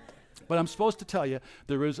 But I'm supposed to tell you,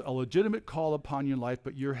 there is a legitimate call upon your life,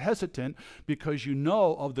 but you're hesitant because you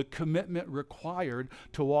know of the commitment required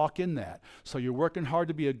to walk in that. So you're working hard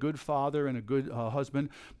to be a good father and a good husband,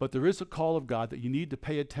 but there is a call of God that you need to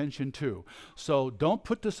pay attention to. So don't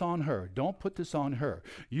put this on her. Don't put this on her.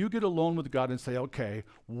 You get alone with God and say, okay,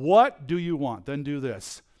 what do you want? Then do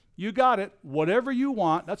this. You got it. Whatever you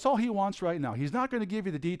want, that's all he wants right now. He's not going to give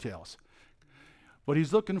you the details. But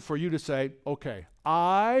he's looking for you to say, okay,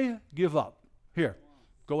 I give up. Here,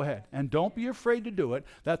 go ahead. And don't be afraid to do it.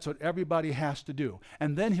 That's what everybody has to do.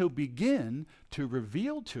 And then he'll begin to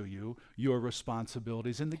reveal to you your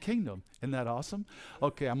responsibilities in the kingdom. Isn't that awesome?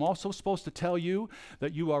 Okay, I'm also supposed to tell you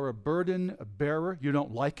that you are a burden bearer. You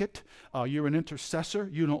don't like it. You're an intercessor.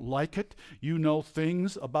 You don't like it. You know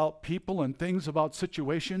things about people and things about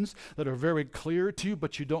situations that are very clear to you,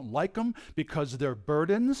 but you don't like them because they're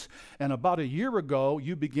burdens. And about a year ago,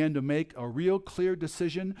 you began to make a real clear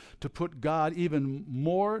decision to put God even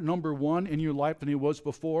more number one in your life than he was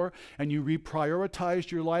before. And you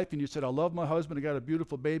reprioritized your life and you said, I love my husband. I got a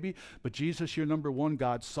beautiful baby, but Jesus, you're number one.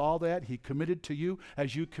 God saw that. He committed to you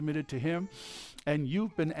as you committed to him. And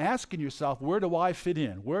you've been asking yourself, where do I fit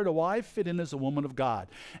in? Where do I fit in as a woman of God?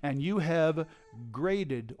 And you have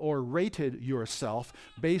graded or rated yourself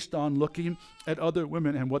based on looking at other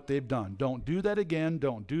women and what they've done. Don't do that again.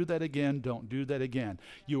 Don't do that again. Don't do that again.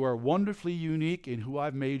 You are wonderfully unique in who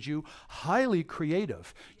I've made you, highly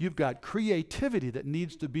creative. You've got creativity that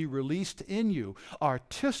needs to be released in you,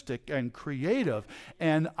 artistic and creative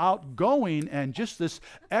and outgoing and just this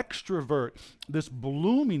extrovert, this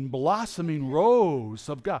blooming, blossoming rose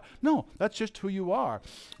of God. No, that's just who you are.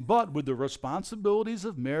 But with the responsibilities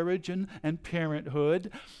of marriage and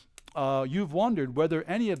parenthood, you've wondered whether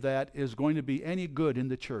any of that is going to be any good in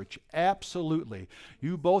the church. Absolutely.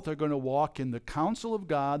 You both are going to walk in the counsel of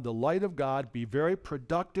God, the light of God, be very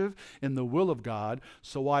productive in the will of God.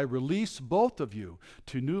 So I release both of you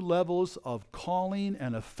to new levels of calling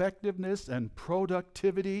and effectiveness and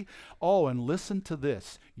productivity. Oh, and listen to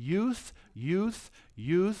this. Youth ministry.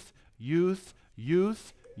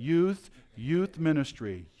 Youth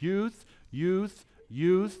ministry,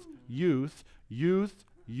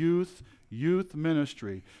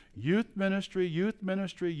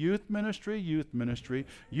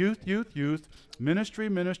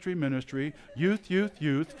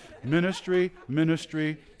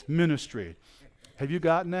 ministry. Have you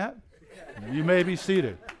gotten that? You may be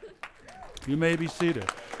seated.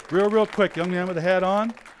 Real quick, young man with the hat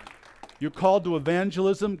on. You're called to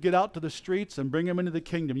evangelism. Get out to the streets and bring them into the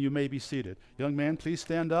kingdom. You may be seated. Young man, please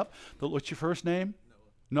stand up. What's your first name?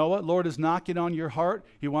 Noah, Lord is knocking on your heart.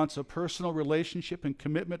 He wants a personal relationship and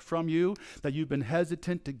commitment from you that you've been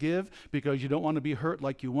hesitant to give because you don't want to be hurt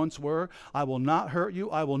like you once were. I will not hurt you.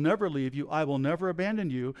 I will never leave you. I will never abandon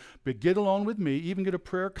you. But get alone with me. Even get a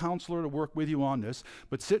prayer counselor to work with you on this.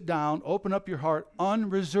 But sit down, open up your heart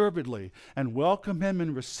unreservedly, and welcome him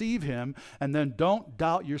and receive him. And then don't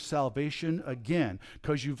doubt your salvation again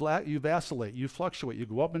because you vacillate, you fluctuate. You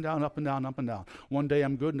go up and down, up and down, up and down. One day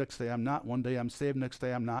I'm good, next day I'm not. One day I'm saved, next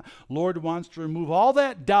day I'm I'm not. Lord wants to remove all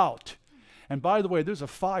that doubt. And by the way, there's a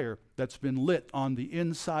fire that's been lit on the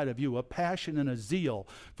inside of you, a passion and a zeal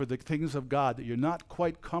for the things of God that you're not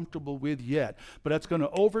quite comfortable with yet. But that's going to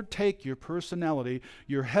overtake your personality,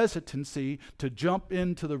 your hesitancy to jump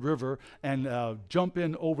into the river and jump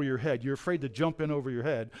in over your head. You're afraid to jump in over your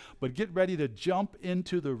head, but get ready to jump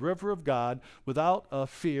into the river of God without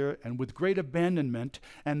fear and with great abandonment,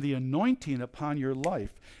 and the anointing upon your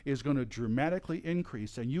life is going to dramatically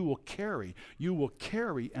increase, and you will carry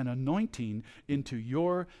an anointing into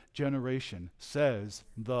your generation, says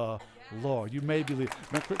the Lord. You may believe.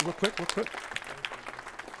 Real quick.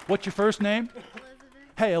 What's your first name?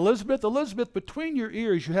 Elizabeth. Hey, Elizabeth, between your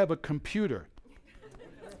ears you have a computer.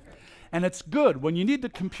 And it's good. When you need the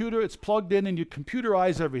computer, it's plugged in and you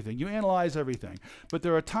computerize everything. You analyze everything. But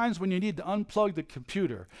there are times when you need to unplug the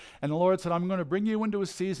computer. And the Lord said, I'm going to bring you into a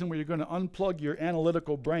season where you're going to unplug your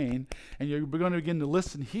analytical brain and you're going to begin to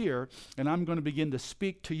listen here, and I'm going to begin to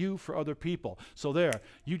speak to you for other people. So there,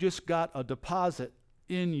 you just got a deposit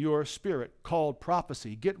in your spirit called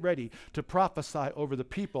prophecy. Get ready to prophesy over the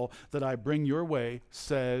people that I bring your way,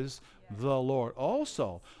 says the Lord.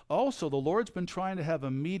 Also, the Lord's been trying to have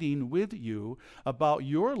a meeting with you about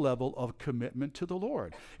your level of commitment to the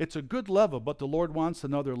Lord. It's a good level, but the Lord wants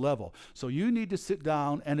another level. So you need to sit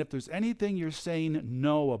down, and if there's anything you're saying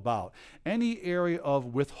no about, any area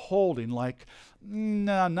of withholding, like,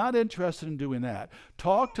 nah, not interested in doing that,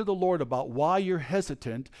 talk to the Lord about why you're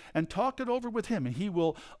hesitant and talk it over with Him, and He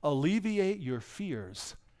will alleviate your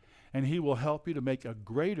fears. And He will help you to make a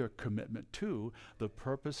greater commitment to the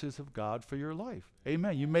purposes of God for your life.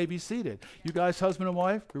 Amen. You may be seated. You guys, husband and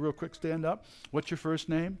wife, real quick, stand up. What's your first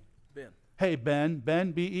name? Ben. Hey, Ben.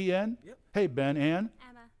 Ben, B-E-N? Yep. Hey, Ben. Ann?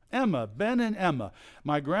 Emma. Ben and Emma.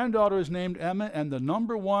 My granddaughter is named Emma, and the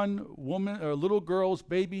number one woman or little girl's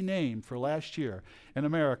baby name for last year in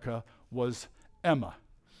America was Emma.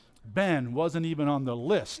 Ben wasn't even on the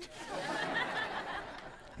list.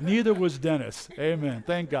 Neither was Dennis. Amen.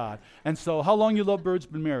 Thank God. And so, how long you lovebirds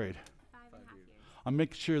been married? 5.5 years. I'm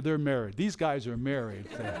making sure they're married. These guys are married.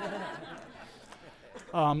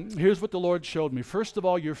 Here's what the Lord showed me. First of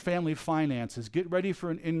all, your family finances. Get ready for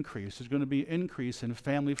an increase. There's going to be an increase in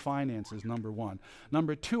family finances, number one.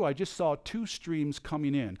 Number two, I just saw 2 streams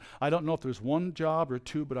coming in. I don't know if there's one job or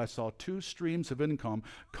 2, but I saw 2 streams of income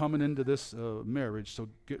coming into this marriage, so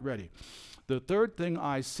get ready. The third thing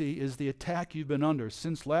I see is the attack you've been under.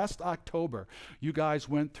 Since last October, you guys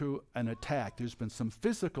went through an attack. There's been some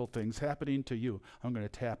physical things happening to you. I'm going to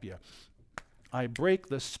tap you. I break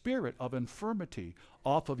the spirit of infirmity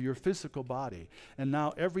off of your physical body. And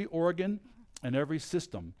now every organ and every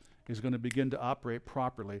system is going to begin to operate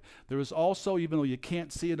properly. There is also, even though you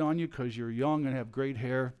can't see it on you because you're young and have great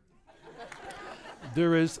hair,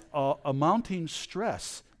 there is a mounting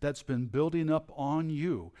stress that's been building up on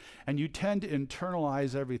you, and you tend to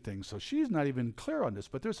internalize everything. So she's not even clear on this,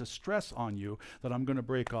 but there's a stress on you that I'm going to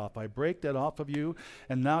break off. I break that off of you,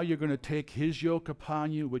 and now you're going to take His yoke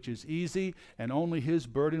upon you, which is easy, and only His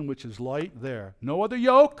burden, which is light. There. No other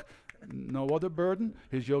yoke, no other burden.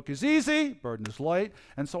 His yoke is easy, burden is light.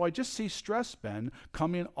 And so I just see stress, Ben,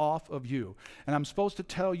 coming off of you. And I'm supposed to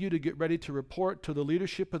tell you to get ready to report to the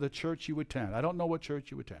leadership of the church you attend. I don't know what church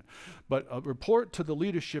you attend, but report to the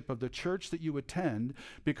leadership of the church that you attend,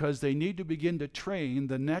 because they need to begin to train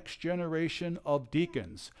the next generation of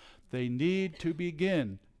deacons. They need to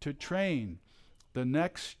begin to train the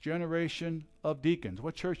next generation of deacons.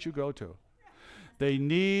 What church you go to? They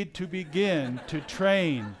need to begin to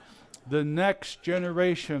train the next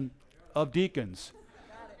generation of deacons.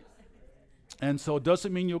 And so it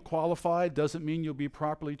doesn't mean you'll qualify, doesn't mean you'll be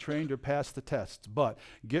properly trained or pass the tests, but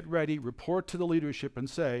get ready, report to the leadership and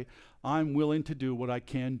say, I'm willing to do what I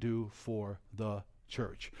can do for the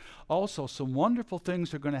church. Also, some wonderful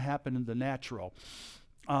things are going to happen in the natural.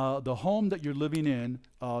 The home that you're living in,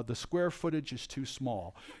 the square footage is too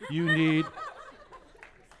small. You need...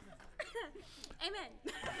 Amen.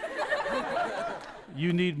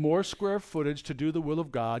 You need more square footage to do the will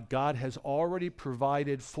of God. God has already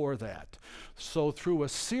provided for that. So through a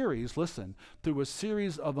series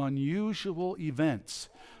of unusual events,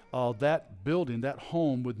 that building, that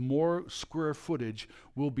home with more square footage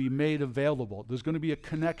will be made available. There's going to be a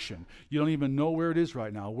connection. You don't even know where it is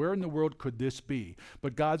right now. Where in the world could this be?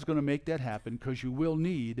 But God's going to make that happen, because you will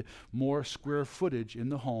need more square footage in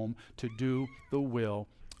the home to do the will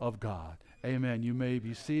of God. Amen. You may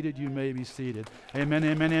be seated. You may be seated. Amen,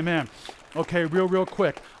 amen, amen. Okay, real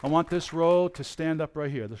quick. I want this row to stand up right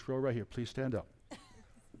here. This row right here. Please stand up.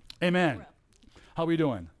 Amen. How are we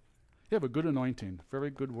doing? You have a good anointing. Very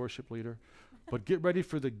good worship leader. But get ready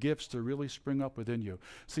for the gifts to really spring up within you.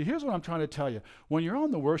 See, here's what I'm trying to tell you. When you're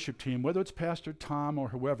on the worship team, whether it's Pastor Tom or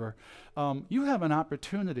whoever, you have an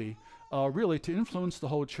opportunity really to influence the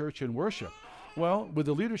whole church in worship. Well, with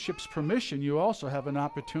the leadership's permission, you also have an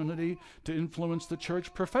opportunity to influence the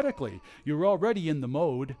church prophetically. You're already in the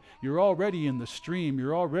mode. You're already in the stream.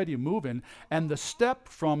 You're already moving. And the step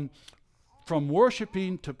from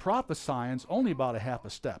worshiping to prophesying is only about a half a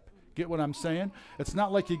step. Get what I'm saying? It's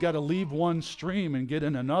not like you got to leave one stream and get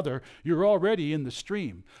in another. You're already in the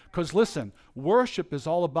stream. Because listen, worship is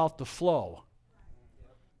all about the flow.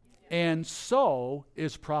 And so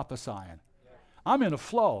is prophesying. I'm in a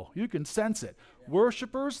flow. You can sense it.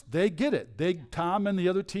 Worshipers, they get it. Tom and the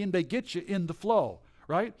other team, they get you in the flow,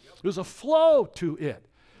 right? There's a flow to it.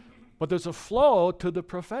 But there's a flow to the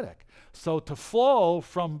prophetic. So to flow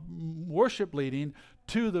from worship leading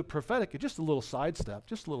to the prophetic, just a little sidestep,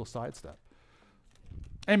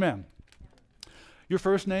 Amen. Your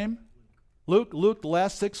first name? Luke, the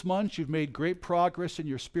last 6 months, you've made great progress in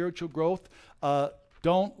your spiritual growth.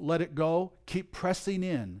 Don't let it go. Keep pressing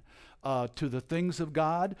in to the things of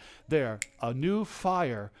God. There, a new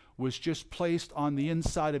fire was just placed on the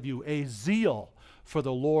inside of you, a zeal for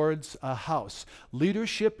the Lord's house.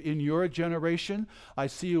 Leadership in your generation, I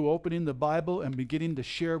see you opening the Bible and beginning to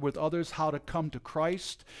share with others how to come to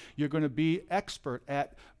Christ. You're going to be expert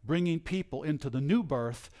at bringing people into the new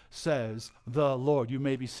birth, says the Lord. You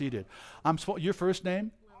may be seated. Your first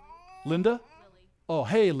name? Linda? Lily. Oh,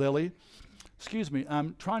 hey, Lily. Excuse me,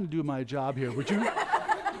 I'm trying to do my job here.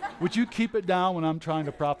 Would you keep it down when I'm trying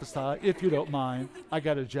to prophesy, if you don't mind? I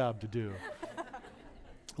got a job to do.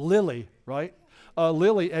 Lily, right?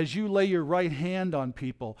 Lily, as you lay your right hand on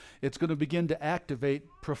people, it's going to begin to activate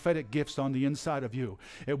prophetic gifts on the inside of you.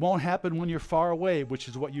 It won't happen when you're far away, which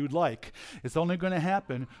is what you'd like. It's only going to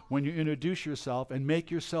happen when you introduce yourself and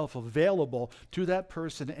make yourself available to that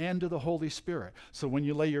person and to the Holy Spirit. So when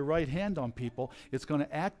you lay your right hand on people, it's going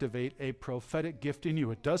to activate a prophetic gift in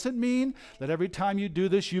you. It doesn't mean that every time you do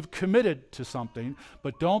this, you've committed to something,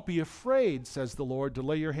 but don't be afraid, says the Lord, to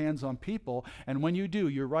lay your hands on people. And when you do,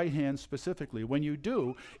 your right hand specifically, when you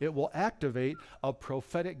do, it will activate a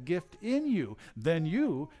prophetic gift in you. Then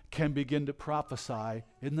you can begin to prophesy.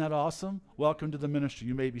 Isn't that awesome? Welcome to the ministry.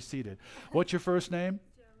 You may be seated. What's your first name?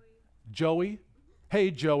 Joey.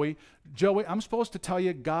 Hey, Joey. Joey, I'm supposed to tell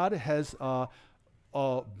you God has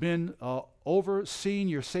been overseeing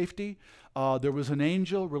your safety. There was an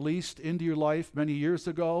angel released into your life many years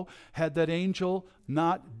ago. Had that angel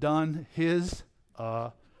not done his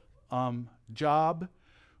job,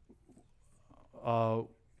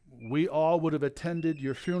 we all would have attended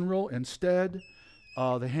your funeral instead.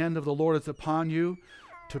 The hand of the Lord is upon you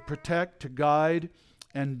to protect, to guide,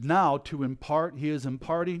 and now to impart. He is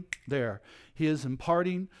imparting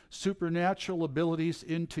supernatural abilities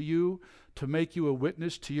into you to make you a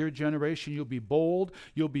witness to your generation. You'll be bold.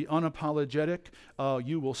 You'll be unapologetic.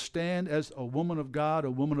 You will stand as a woman of God,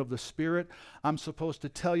 a woman of the Spirit. I'm supposed to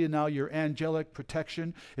tell you now your angelic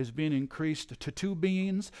protection is being increased to 2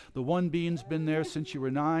 beings. The one being's been there since you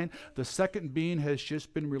were 9. The second being has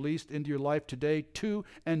just been released into your life today. 2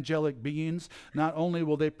 angelic beings. Not only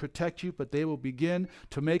will they protect you, but they will begin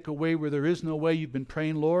to make a way where there is no way. You've been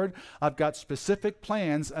praying, Lord, I've got specific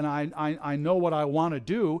plans, and I know what I want to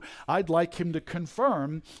do. I'd like him to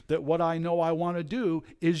confirm that what I know I want to do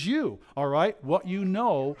is you, all right? What you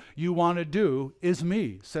know you want to do is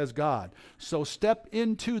me, says God. So step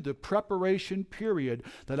into the preparation period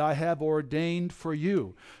that I have ordained for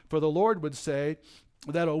you. For the Lord would say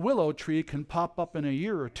that a willow tree can pop up in a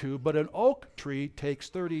year or 2, but an oak tree takes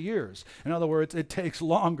 30 years. In other words, it takes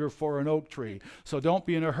longer for an oak tree. So don't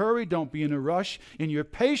be in a hurry, don't be in a rush. In your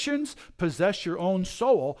patience, possess your own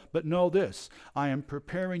soul, but know this, I am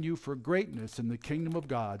preparing you for greatness in the kingdom of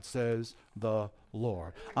God, says the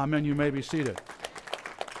Lord. Amen. You may be seated.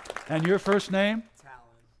 And your first name?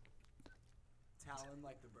 Talon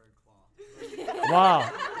like the bird claw.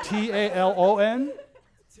 Wow. T-A-L-O-N?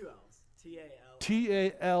 2 L's. T-A-L.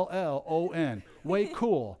 T-A-L-L-O-N. Way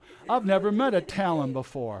cool. I've never met a Talon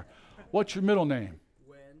before. What's your middle name?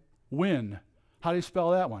 Win. How do you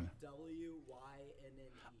spell that one? W-Y-N-N-E.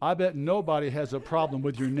 I bet nobody has a problem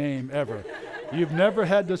with your name ever. You've never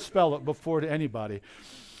had to spell it before to anybody.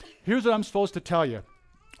 Here's what I'm supposed to tell you.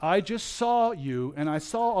 I just saw you, and I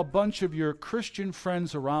saw a bunch of your Christian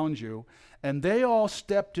friends around you, and they all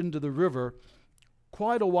stepped into the river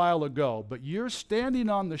quite a while ago, but you're standing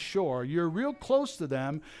on the shore, you're real close to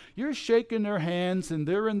them, you're shaking their hands, and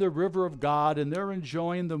they're in the river of God, and they're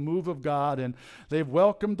enjoying the move of God, and they've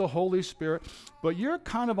welcomed the Holy Spirit, but you're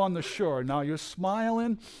kind of on the shore. Now you're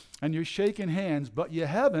smiling and you're shaking hands, but you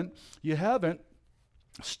haven't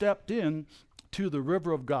stepped in to the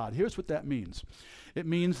river of God. Here's what that means. It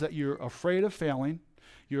means that you're afraid of failing,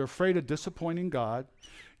 you're afraid of disappointing God.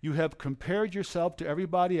 You have compared yourself to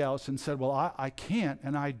everybody else and said, well, I can't,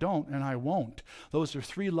 and I don't, and I won't. Those are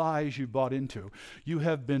 3 lies you bought into. You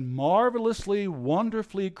have been marvelously,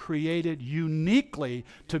 wonderfully created uniquely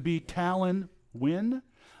to be Talon Win.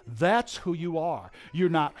 That's who you are. You're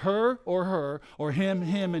not her, or him,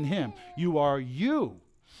 and him. You are you.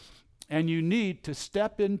 And you need to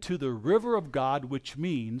step into the river of God, which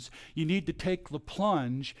means you need to take the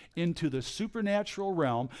plunge into the supernatural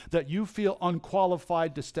realm that you feel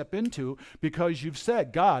unqualified to step into because you've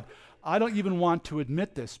said, God, I don't even want to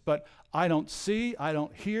admit this, but I don't see, I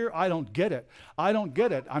don't hear, I don't get it. I don't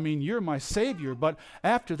get it. I mean, you're my Savior, but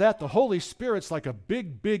after that, the Holy Spirit's like a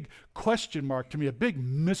big, big question mark to me, a big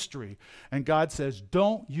mystery. And God says,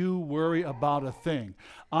 don't you worry about a thing.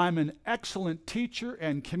 I'm an excellent teacher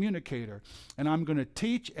and communicator, and I'm going to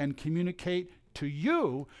teach and communicate to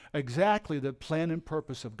you exactly the plan and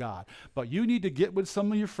purpose of God. But you need to get with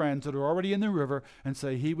some of your friends that are already in the river and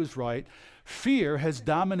say, he was right. Fear has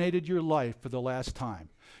dominated your life for the last time.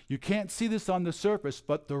 You can't see this on the surface,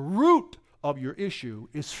 but the root of your issue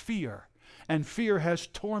is fear. And fear has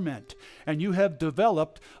torment. And you have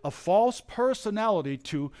developed a false personality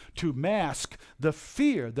to mask the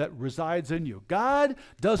fear that resides in you. God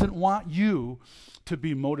doesn't want you to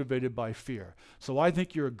be motivated by fear. So I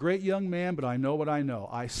think you're a great young man, but I know what I know.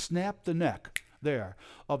 I snapped the neck there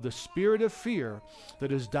of the spirit of fear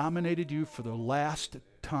that has dominated you for the last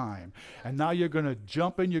time. And now you're going to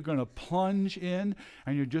jump in, you're going to plunge in,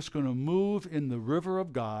 and you're just going to move in the river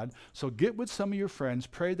of God. So get with some of your friends,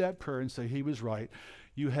 pray that prayer and say, he was right.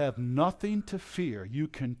 You have nothing to fear. You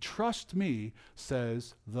can trust me,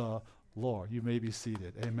 says the Lord. You may be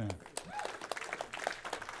seated. Amen.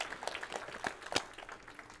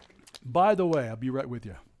 By the way, I'll be right with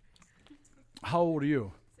you. How old are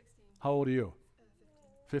you? 16. How old are you?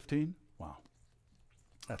 15? Wow.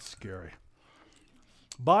 That's scary.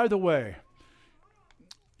 By the way,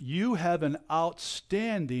 you have an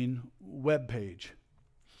outstanding webpage.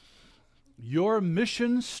 Your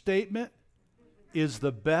mission statement is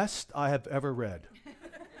the best I have ever read.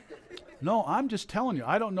 No, I'm just telling you.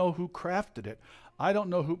 I don't know who crafted it. I don't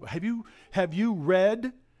know who. Have you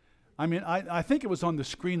read? I mean, I think it was on the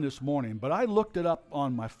screen this morning, but I looked it up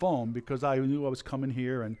on my phone because I knew I was coming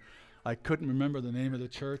here and I couldn't remember the name of the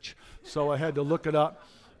church, so I had to look it up.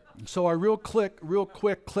 So I real quick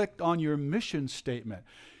clicked on your mission statement.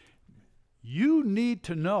 You need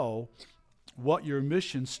to know what your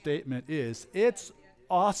mission statement is. It's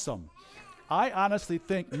awesome. I honestly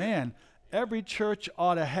think, man, every church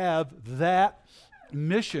ought to have that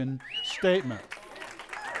mission statement.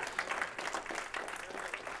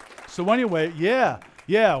 So anyway, be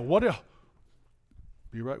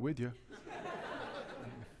right with you.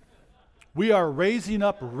 We are raising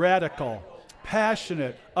up radical,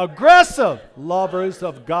 passionate, aggressive lovers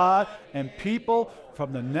of God and people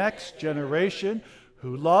from the next generation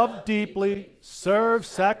who love deeply, serve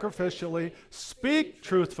sacrificially, speak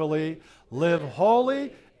truthfully, live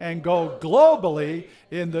holy, and go globally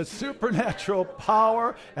in the supernatural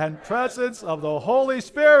power and presence of the Holy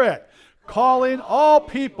Spirit, calling all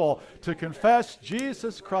people to confess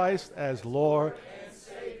Jesus Christ as Lord and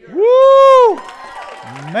Savior. Woo!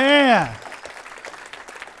 Man,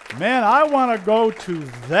 I want to go to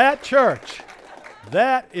that church.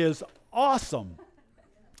 That is awesome.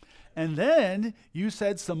 And then you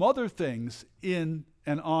said some other things in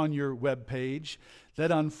and on your webpage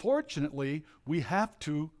that unfortunately we have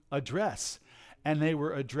to address. And they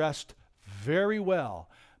were addressed very well.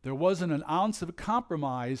 There wasn't an ounce of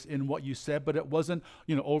compromise in what you said, but it wasn't,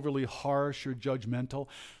 overly harsh or judgmental.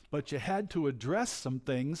 But you had to address some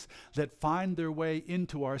things that find their way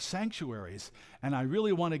into our sanctuaries. And I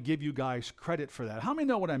really want to give you guys credit for that. How many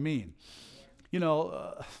know what I mean?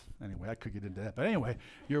 Anyway, I could get into that. But anyway,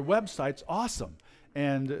 your website's awesome.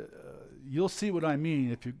 And you'll see what I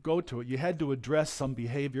mean if you go to it. You had to address some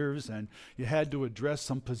behaviors and you had to address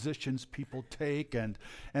some positions people take. And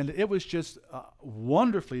it was just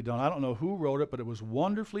wonderfully done. I don't know who wrote it, but it was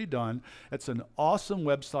wonderfully done. It's an awesome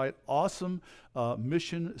website, awesome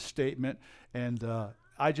mission statement. And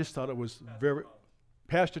I just thought it was very...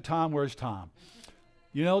 Pastor Tom, where's Tom?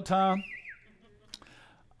 You know, Tom,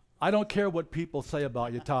 I don't care what people say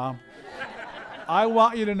about you, Tom. I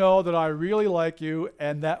want you to know that I really like you,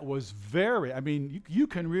 and that was you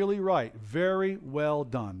can really write. Very well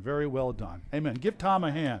done. Very well done. Amen. Give Tom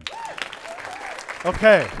a hand.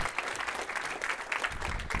 Okay.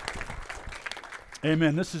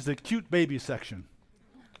 Amen. This is the cute baby section.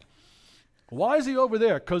 Why is he over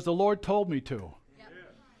there? Because the Lord told me to.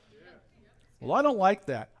 Well, I don't like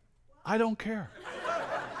that. I don't care.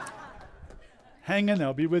 Hang in there.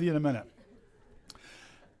 I'll be with you in a minute.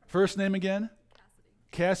 First name again?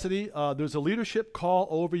 Cassidy. There's a leadership call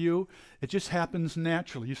over you. It just happens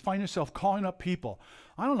naturally. You find yourself calling up people.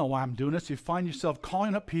 I don't know why I'm doing this. You find yourself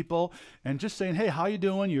calling up people and just saying, hey, how you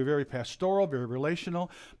doing? You're very pastoral, very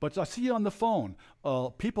relational. But I see you on the phone.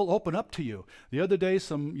 People open up to you. The other day,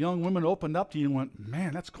 some young women opened up to you and went,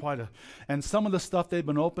 man, that's quite a... And some of the stuff they've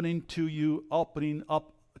been opening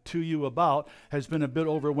up to you about has been a bit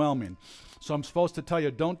overwhelming. So I'm supposed to tell you,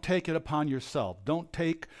 don't take it upon yourself. Don't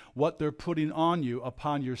take what they're putting on you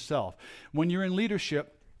upon yourself. When you're in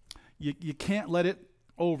leadership, you can't let it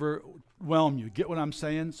overwhelm you. Get what I'm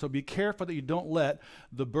saying? So be careful that you don't let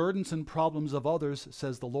the burdens and problems of others,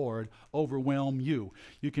 says the Lord, overwhelm you.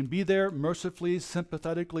 You can be there mercifully,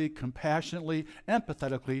 sympathetically, compassionately,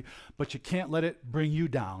 empathetically, but you can't let it bring you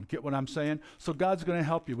down. Get what I'm saying? So God's going to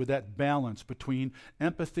help you with that balance between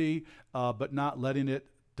empathy, but not letting it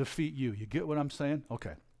defeat you. You get what I'm saying?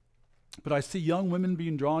 Okay. But I see young women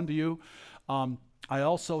being drawn to you. I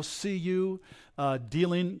also see you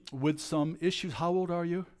dealing with some issues. How old are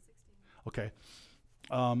you? 16.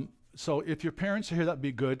 Okay. So if your parents are here, that'd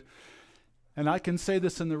be good. And I can say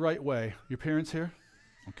this in the right way. Your parents here?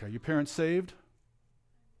 Okay. Your parents saved?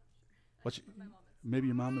 Maybe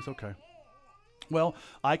your mom is? Okay. Well,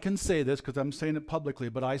 I can say this because I'm saying it publicly,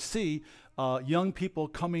 but I see young people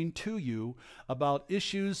coming to you about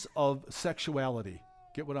issues of sexuality.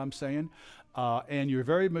 Get what I'm saying? And you're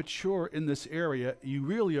very mature in this area. You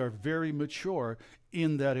really are very mature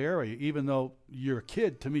in that area, even though you're a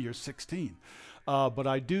kid. To me, you're 16. But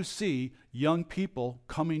I do see young people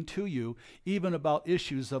coming to you even about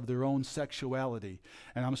issues of their own sexuality.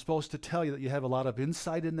 And I'm supposed to tell you that you have a lot of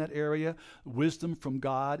insight in that area, wisdom from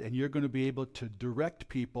God, and you're going to be able to direct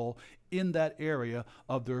people in that area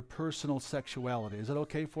of their personal sexuality. Is it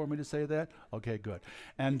okay for me to say that? Okay, good.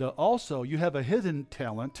 And also, you have a hidden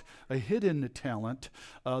talent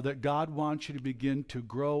that God wants you to begin to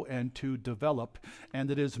grow and to develop, and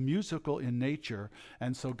it is musical in nature.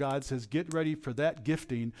 And so God says, get ready for that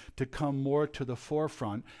gifting to come more to the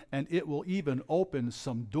forefront, and it will even open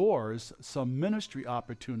some doors, some ministry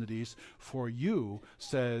opportunities for you,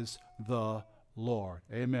 says the Lord.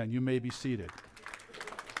 Amen. You may be seated.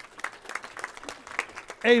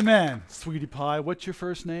 Amen, sweetie pie. What's your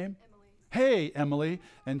first name? Emily. Hey, Emily.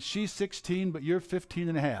 And she's 16, but you're 15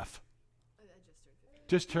 and a half. I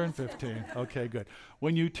just turned 15. Just turned 15. Okay, good.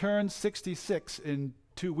 When you turn 66 in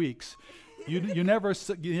 2 weeks, you never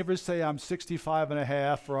say I'm 65 and a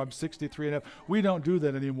half or I'm 63 and a half. We don't do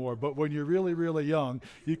that anymore. But when you're really, really young,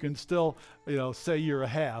 you can still, say you're a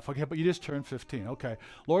half. Okay, but you just turned 15. Okay.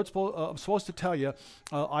 Lord, I'm supposed to tell you,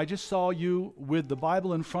 I just saw you with the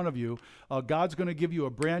Bible in front of you. God's going to give you a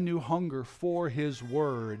brand new hunger for His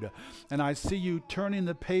Word. And I see you turning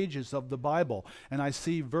the pages of the Bible. And I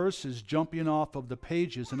see verses jumping off of the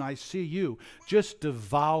pages. And I see you just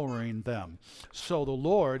devouring them. So the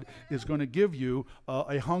Lord is going to give you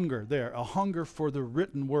a hunger there, a hunger for the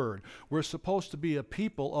written Word. We're supposed to be a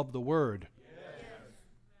people of the Word.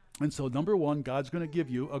 And so, number one, God's going to give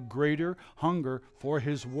you a greater hunger for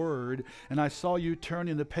His Word. And I saw you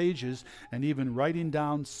turning the pages and even writing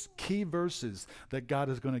down key verses that God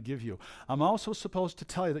is going to give you. I'm also supposed to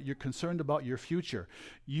tell you that you're concerned about your future.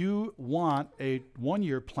 You want a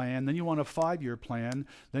 1-year plan, then you want a 5-year plan,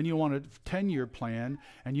 then you want a 10-year plan,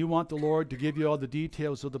 and you want the Lord to give you all the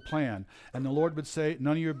details of the plan. And the Lord would say,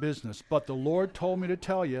 none of your business. But the Lord told me to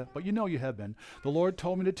tell you, but you know you have been. The Lord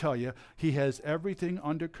told me to tell you, He has everything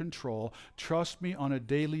under control. Trust me on a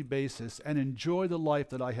daily basis and enjoy the life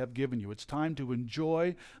that I have given you. It's time to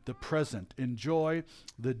enjoy the present, enjoy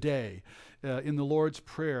the day. In the Lord's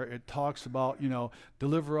Prayer, it talks about,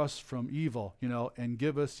 deliver us from evil, and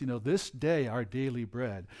give us, this day our daily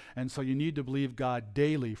bread. And so you need to believe God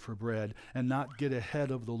daily for bread and not get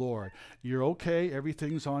ahead of the Lord. You're okay.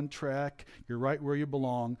 Everything's on track. You're right where you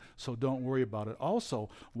belong. So don't worry about it. Also,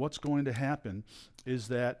 what's going to happen is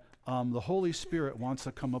that the Holy Spirit wants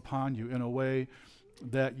to come upon you in a way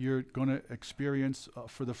that you're going to experience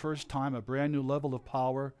for the first time a brand new level of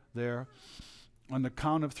power there. On the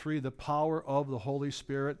count of 3, the power of the Holy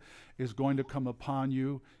Spirit is going to come upon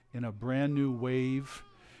you in a brand new wave.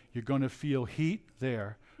 You're going to feel heat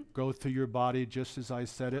there go through your body just as I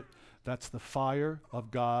said it. That's the fire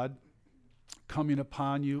of God coming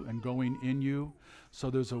upon you and going in you. So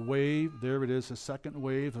there's a wave. There it is, a second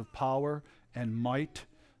wave of power and might.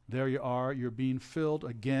 There you are. You're being filled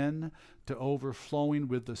again to overflowing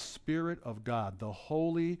with the Spirit of God, the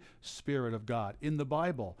Holy Spirit of God. In the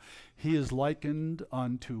Bible, he is likened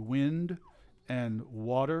unto wind and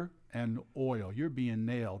water and oil. You're being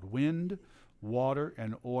nailed. Wind, water,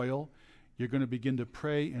 and oil. You're going to begin to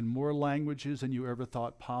pray in more languages than you ever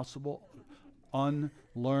thought possible.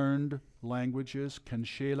 Unlearned languages.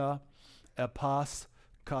 Kenshela, Epas,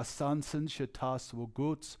 Kasansen, Shetas,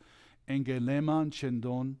 Woguts, Engeleman,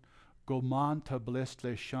 Chendon, Goman,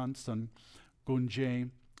 Tablestle, Shansen, Gunje,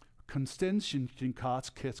 Constention, Kats,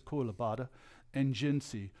 Keskulabada,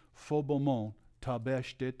 Enjinsi, Phobomon,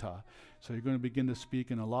 Tabesh Deta. So you're going to begin to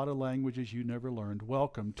speak in a lot of languages you never learned.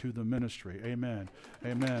 Welcome to the ministry. Amen.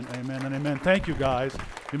 Amen. Amen. And amen. Thank you, guys.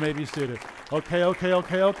 You may be seated. Okay.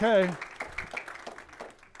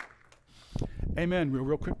 Amen.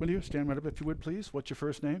 Real quick, will you stand right up if you would, please? What's your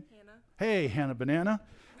first name? Hannah. Hey, Hannah Banana.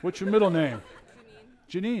 What's your middle name?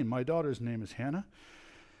 Janine. Janine. My daughter's name is Hannah.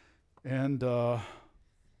 And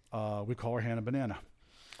we call her Hannah Banana.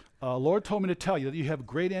 Lord told me to tell you that you have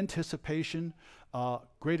great anticipation,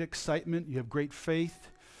 great excitement. You have great faith.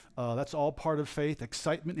 That's all part of faith.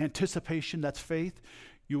 Excitement, anticipation, that's faith.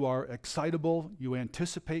 You are excitable. You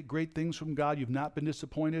anticipate great things from God. You've not been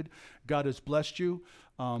disappointed. God has blessed you.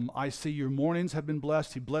 I see your mornings have been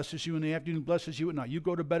blessed. He blesses you in the afternoon, blesses you at night. You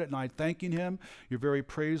go to bed at night thanking him. You're very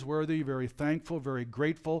praiseworthy, very thankful, very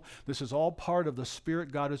grateful. This is all part of the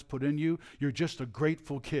Spirit God has put in you. You're just a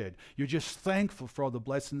grateful kid. You're just thankful for all the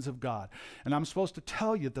blessings of God. And I'm supposed to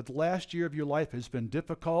tell you that the last year of your life has been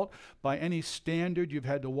difficult. By any standard, you've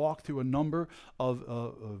had to walk through a number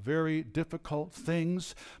of very difficult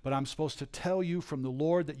things. But I'm supposed to tell you from the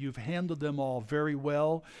Lord that you've handled them all very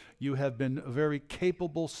well. You have been a very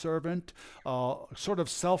capable servant, sort of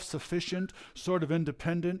self-sufficient, sort of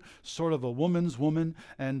independent, sort of a woman's woman,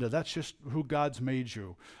 and that's just who God's made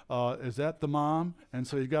you. Is that the mom? And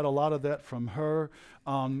so you got a lot of that from her,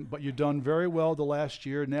 but you've done very well the last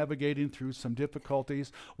year, navigating through some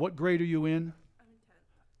difficulties. What grade are you in?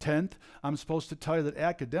 10th. I'm supposed to tell you that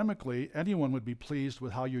academically, anyone would be pleased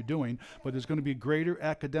with how you're doing, but there's going to be greater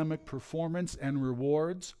academic performance and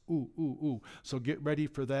rewards. So get ready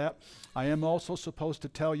for that. I am also supposed to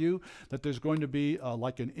tell you that there's going to be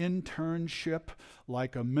like an internship,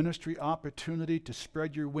 like a ministry opportunity to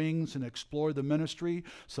spread your wings and explore the ministry.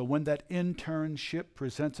 So when that internship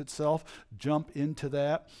presents itself, jump into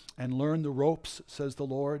that and learn the ropes, says the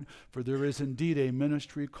Lord, for there is indeed a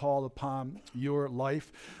ministry call upon your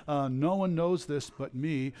life. No one knows this but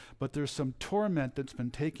me, but there's some torment that's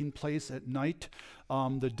been taking place at night.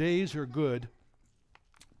 The days are good.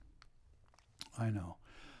 I know.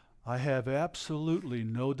 I have absolutely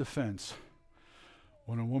no defense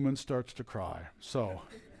when a woman starts to cry. So,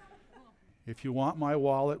 if you want my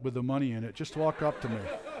wallet with the money in it, just walk up to me.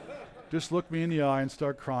 Just look me in the eye and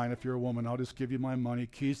start crying if you're a woman. I'll just give you my money,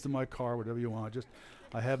 keys to my car, whatever you want.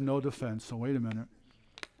 I have no defense, so wait a minute.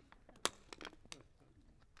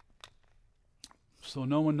 So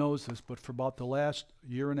no one knows this, but for about the last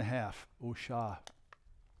year and a half, Osha,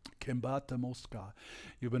 Kimbata Moska,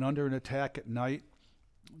 you've been under an attack at night.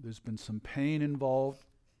 There's been some pain involved.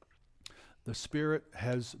 The Spirit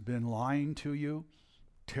has been lying to you,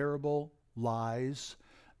 terrible lies.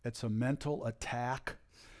 It's a mental attack.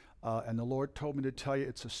 And the Lord told me to tell you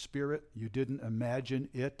it's a spirit. You didn't imagine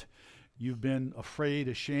it. You've been afraid,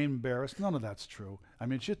 ashamed, embarrassed. None of that's true. I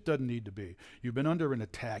mean, it just doesn't need to be. You've been under an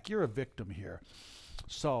attack. You're a victim here.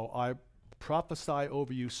 So I prophesy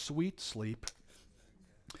over you sweet sleep.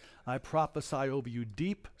 I prophesy over you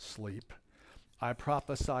deep sleep. I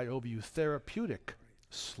prophesy over you therapeutic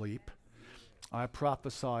sleep. I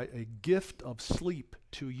prophesy a gift of sleep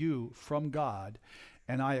to you from God,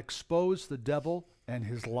 and I expose the devil and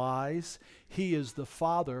his lies. He is the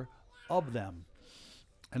father of them.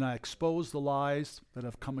 And I expose the lies that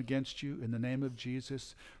have come against you in the name of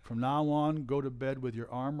Jesus. From now on, go to bed with your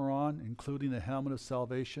armor on, including the helmet of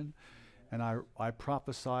salvation. And I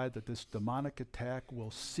prophesy that this demonic attack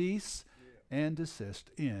will cease and desist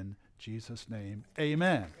in Jesus' name.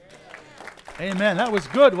 Amen. Amen. That was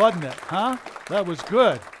good, wasn't it? Huh? That was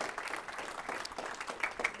good.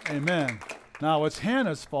 Amen. Now, it's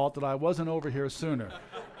Hannah's fault that I wasn't over here sooner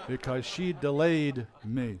because she delayed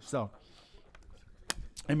me. So,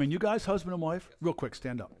 amen. You guys, husband and wife, real quick,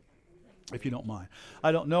 stand up, if you don't mind.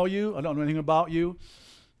 I don't know you. I don't know anything about you.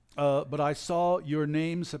 But I saw your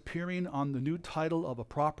names appearing on the new title of a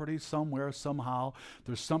property somewhere, somehow.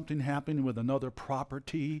 There's something happening with another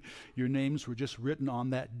property. Your names were just written on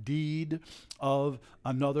that deed of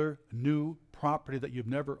another new property that you've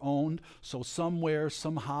never owned. So somewhere,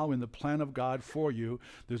 somehow in the plan of God for you,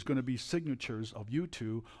 there's going to be signatures of you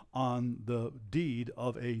two on the deed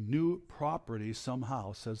of a new property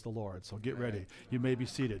somehow, says the Lord. So get ready. You may be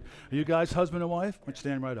seated. Are you guys husband and wife? Why don't you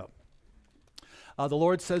stand right up? The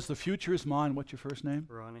Lord says, the future is mine. What's your first name?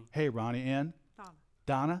 Ronnie. Hey, Ronnie. And? Donna.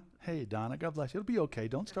 Donna? Hey, Donna. God bless you. It'll be okay.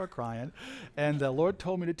 Don't start crying. And the Lord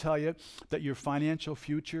told me to tell you that your financial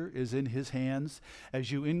future is in His hands.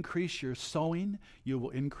 As you increase your sowing, you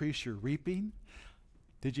will increase your reaping.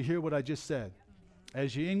 Did you hear what I just said?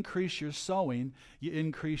 As you increase your sowing, you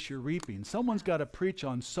increase your reaping. Someone's got to preach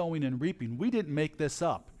on sowing and reaping. We didn't make this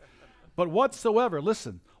up. But whatsoever,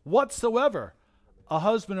 listen, whatsoever a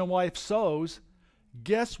husband and wife sows,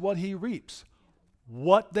 guess what he reaps?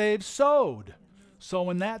 What they've sowed. So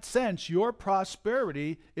in that sense, your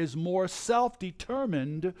prosperity is more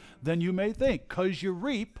self-determined than you may think, because you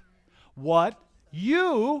reap what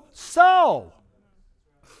you sow.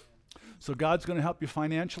 So God's going to help you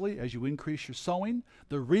financially as you increase your sowing.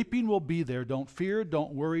 The reaping will be there. Don't fear,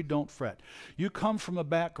 don't worry, don't fret. You come from a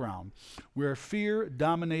background where fear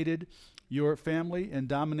dominated your family and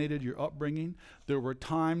dominated your upbringing. There were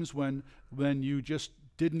times when you just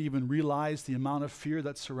didn't even realize the amount of fear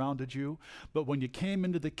that surrounded you. But when you came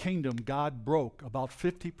into the kingdom, God broke about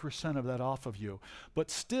 50% of that off of you.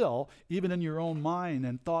 But still, even in your own mind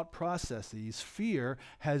and thought processes, fear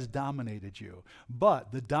has dominated you.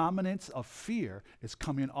 But the dominance of fear is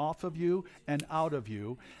coming off of you and out of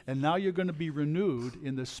you. And now you're going to be renewed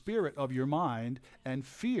in the spirit of your mind, and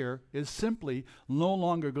fear is simply no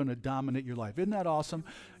longer going to dominate your life. Isn't that awesome?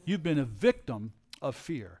 You've been a victim of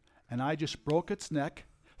fear, and I just broke its neck.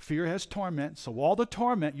 Fear has torment, so all the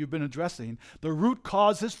torment you've been addressing, the root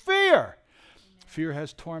cause is fear. Amen. Fear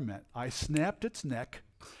has torment. I snapped its neck,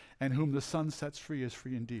 and whom the Son sets free is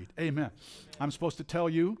free indeed. Amen. I'm supposed to tell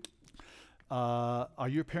you, are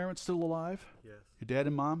your parents still alive? Yes. Your dad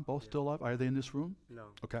and mom both still alive? Are they in this room? No.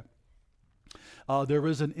 Okay. There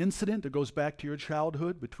was an incident that goes back to your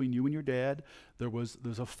childhood between you and your dad.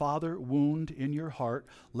 There's a father wound in your heart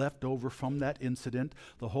left over from that incident.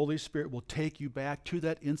 The Holy Spirit will take you back to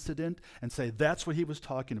that incident and say, that's what he was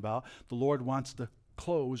talking about. The Lord wants to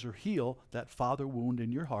close or heal that father wound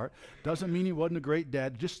in your heart. Doesn't mean he wasn't a great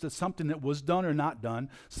dad, just something that was done or not done,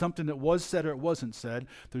 something that was said or it wasn't said.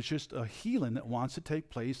 There's just a healing that wants to take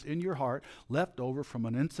place in your heart left over from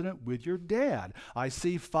an incident with your dad. I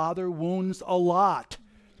see father wounds a lot,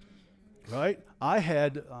 right? I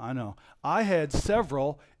had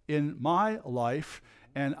several in my life,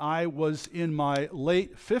 and I was in my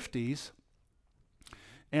late 50s.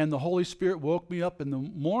 And the Holy Spirit woke me up in the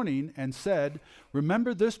morning and said,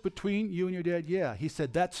 remember this between you and your dad? Yeah. He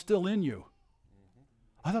said, that's still in you.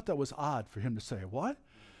 I thought that was odd for him to say. What?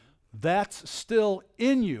 That's still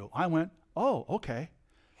in you. I went, oh, okay.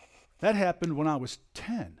 That happened when I was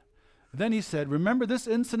 10. Then he said, remember this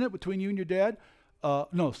incident between you and your dad?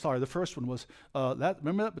 No, sorry, the first one was,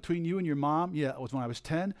 remember that between you and your mom? Yeah, it was when I was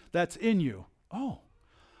 10. That's in you. Oh.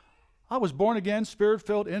 I was born again,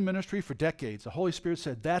 spirit-filled, in ministry for decades. The Holy Spirit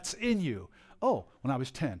said, that's in you. Oh, when I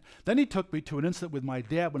was 10. Then he took me to an incident with my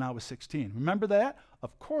dad when I was 16. Remember that?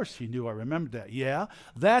 Of course he knew I remembered that. Yeah,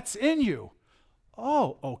 that's in you.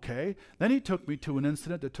 Oh, okay. Then he took me to an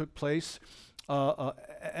incident that took place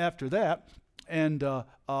after that, and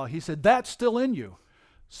he said, that's still in you.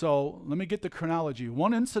 So let me get the chronology.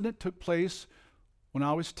 One incident took place when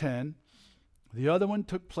I was 10. The other one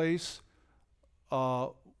took place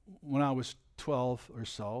when I was 12 or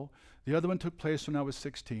so. The other one took place when I was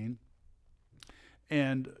 16.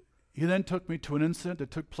 And he then took me to an incident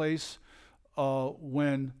that took place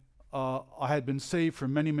when I had been saved for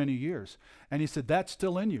many, many years. And he said, that's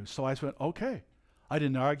still in you. So I went, okay. I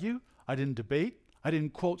didn't argue. I didn't debate. I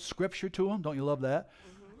didn't quote scripture to him. Don't you love that?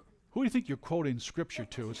 Mm-hmm. Who do you think you're quoting scripture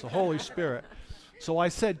to? It's the Holy Spirit. So I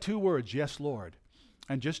said 2 words, yes, Lord.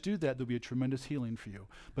 And just do that. There'll be a tremendous healing for you.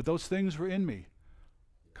 But those things were in me.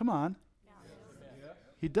 Come on.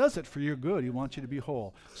 He does it for your good. He wants you to be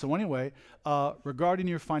whole. So anyway, regarding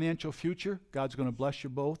your financial future, God's going to bless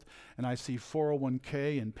you both. And I see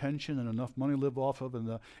 401k and pension and enough money to live off of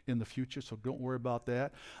in the future, so don't worry about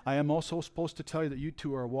that. I am also supposed to tell you that you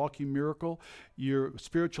two are a walking miracle. Your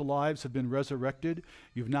spiritual lives have been resurrected.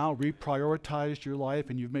 You've now reprioritized your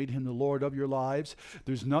life, and you've made him the Lord of your lives.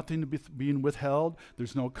 There's nothing to be being withheld.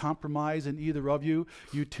 There's no compromise in either of you.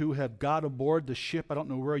 You two have got aboard the ship. I don't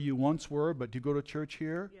know where you once were, but do you go to church here?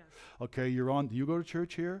 here? Yes. Okay, do you go to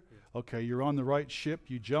church here? Okay, you're on the right ship.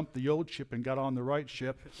 You jumped the old ship and got on the right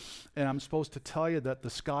ship. And I'm supposed to tell you that the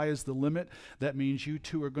sky is the limit. That means you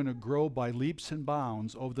two are going to grow by leaps and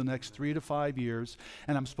bounds over the next 3 to 5 years.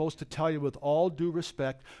 And I'm supposed to tell you with all due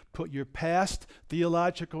respect, put your past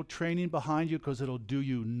theological training behind you, because it'll do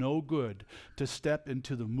you no good to step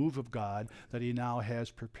into the move of God that he now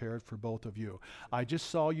has prepared for both of you. I just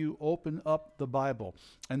saw you open up the Bible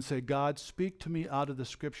and say, God, speak to me out of the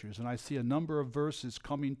scriptures. And I see a number of verses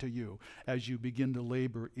coming to you as you begin to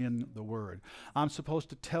labor in the Word. I'm supposed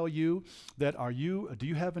to tell you that do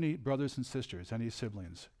you have any brothers and sisters, any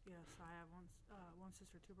siblings? Yes, I have one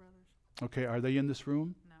sister, 2 brothers. Okay, are they in this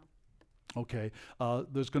room? No. Okay,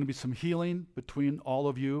 there's going to be some healing between all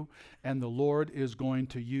of you, and the Lord is going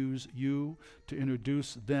to use you to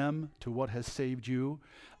introduce them to what has saved you.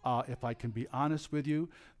 If I can be honest with you,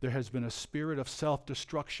 there has been a spirit of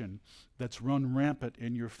self-destruction that's run rampant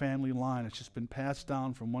in your family line. It's just been passed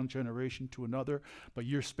down from one generation to another, but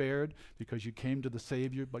you're spared because you came to the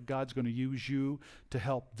Savior. But God's going to use you to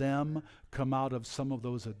help them come out of some of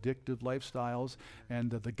those addictive lifestyles,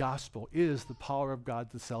 and the gospel is the power of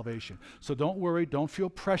God to salvation. So don't worry, don't feel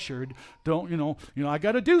pressured. Don't, I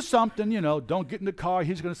got to do something, don't get in the car.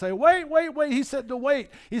 He's going to say, wait. He said to wait.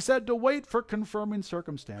 He said to wait for confirming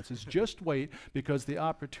circumstances. Just wait, because the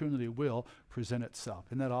opportunity will present itself.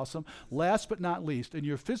 Isn't that awesome? Last but not least, in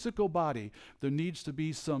your physical body, there needs to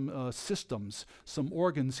be some systems, some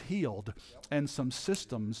organs healed, and some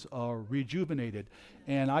systems rejuvenated.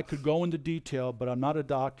 And I could go into detail, but I'm not a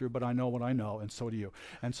doctor, but I know what I know, and so do you.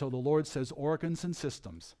 And so the Lord says organs and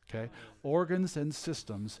systems, okay? Organs and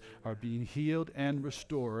systems are being healed and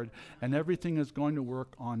restored, and everything is going to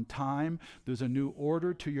work on time. There's a new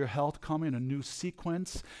order to your health coming, a new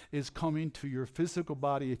sequence is coming to your physical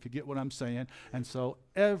body, if you get what I'm saying. And so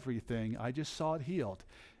everything, I just saw it healed.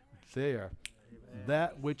 There. Amen.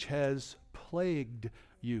 That which has plagued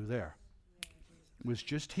you there was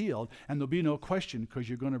just healed, and there'll be no question, because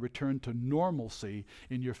you're going to return to normalcy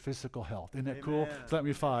in your physical health. Isn't that cool? Let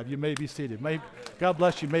me 5. You may be seated. God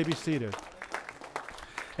bless you. May be seated.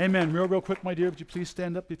 Amen. Real quick, my dear, would you please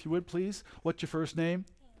stand up, if you would, please? What's your first name?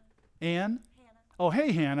 Ann? Oh,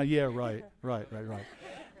 hey, Hannah. Yeah, right.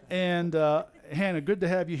 And Hannah, good to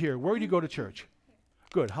have you here. Where do you go to church?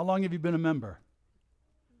 Good. How long have you been a member?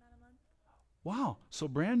 About a month. Wow, so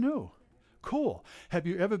brand new. Cool. Have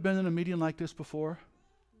you ever been in a meeting like this before?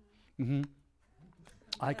 Mm-hmm.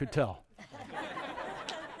 I could tell.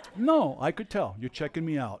 No, I could tell. You're checking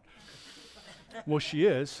me out. Well, she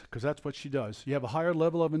is, because that's what she does. You have a higher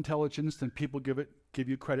level of intelligence than people give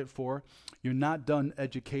you credit for. You're not done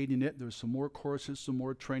educating it. There's some more courses, some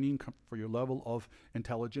more training for your level of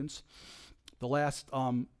intelligence. The last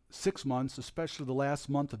 6 months, especially the last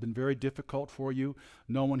month, have been very difficult for you.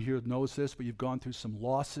 No one here knows this, but you've gone through some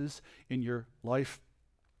losses in your life,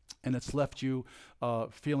 and it's left you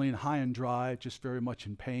feeling high and dry, just very much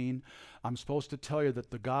in pain. I'm supposed to tell you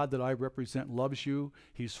that the God that I represent loves you.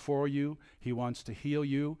 He's for you. He wants to heal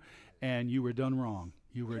you, and you were done wrong.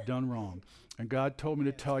 You were done wrong. And God told me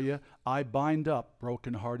to tell you, I bind up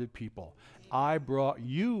brokenhearted people. I brought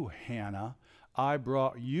you, Hannah. I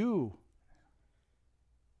brought you,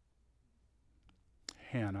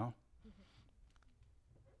 Hannah,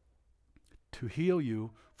 to heal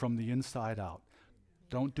you from the inside out.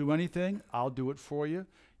 Don't do anything. I'll do it for you.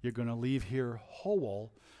 You're going to leave here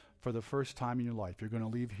whole for the first time in your life. You're going to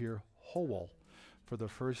leave here whole for the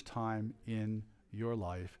first time in your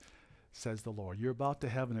life, says the Lord. You're about to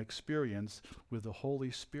have an experience with the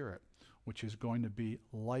Holy Spirit, which is going to be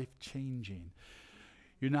life-changing.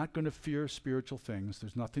 You're not going to fear spiritual things.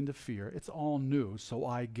 There's nothing to fear. It's all new, so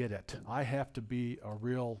I get it. I have to be a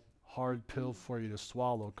real hard pill for you to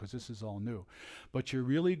swallow, because this is all new. But you're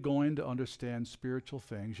really going to understand spiritual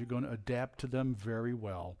things. You're going to adapt to them very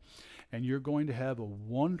well. And you're going to have a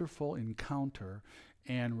wonderful encounter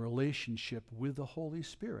and relationship with the Holy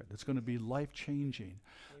Spirit. It's going to be life-changing.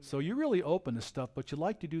 So you're really open to stuff, but you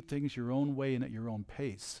like to do things your own way and at your own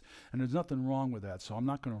pace. And there's nothing wrong with that. So I'm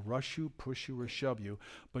not going to rush you, push you, or shove you.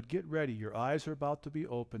 But get ready. Your eyes are about to be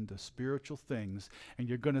open to spiritual things. And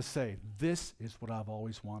you're going to say, this is what I've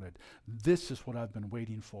always wanted. This is what I've been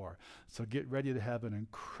waiting for. So get ready to have an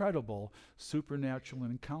incredible supernatural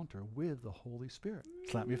encounter with the Holy Spirit.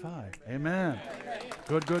 Slap me 5. Amen.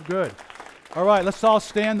 Good. All right, let's all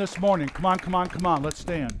stand this morning. Come on. Let's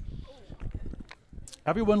stand.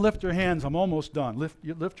 Everyone lift your hands. I'm almost done.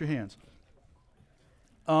 Lift your hands.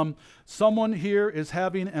 Someone here is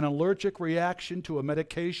having an allergic reaction to a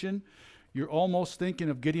medication. You're almost thinking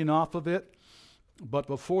of getting off of it. But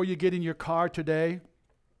before you get in your car today,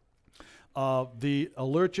 The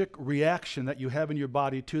allergic reaction that you have in your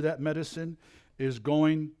body to that medicine is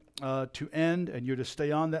going to end, and you're to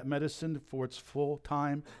stay on that medicine for its full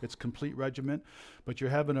time, its complete regimen. But you're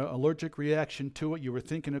having an allergic reaction to it. You were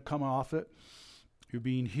thinking of coming off it. You're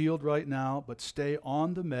being healed right now, but stay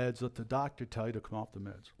on the meds. Let the doctor tell you to come off the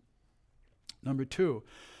meds. Number 2,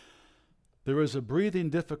 there is a breathing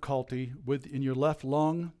difficulty in your left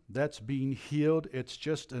lung that's being healed. It's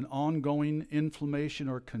just an ongoing inflammation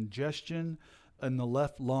or congestion in the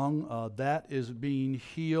left lung. That is being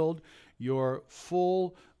healed. Your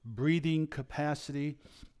full breathing capacity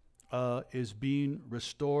is being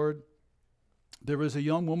restored. There is a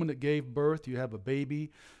young woman that gave birth. You have a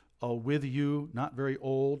baby with you, not very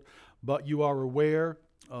old, but you are aware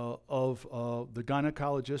of the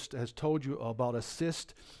gynecologist has told you about a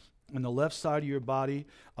cyst in the left side of your body.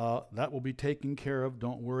 That will be taken care of.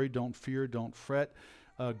 Don't worry, don't fear, don't fret.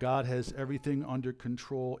 God has everything under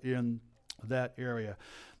control in that area.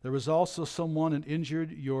 There was also someone that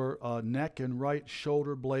injured your neck and right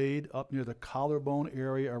shoulder blade up near the collarbone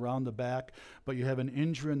area around the back, but you have an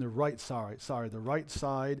injury in the right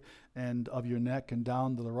side and of your neck and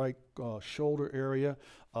down to the right shoulder area.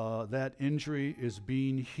 That injury is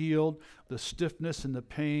being healed. The stiffness and the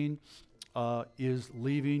pain is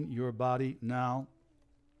leaving your body now.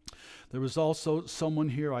 There was also someone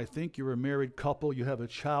here, I think you're a married couple, you have a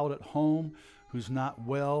child at home who's not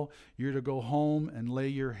well. You're to go home and lay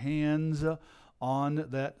your hands on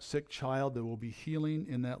that sick child. There will be healing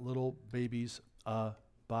in that little baby's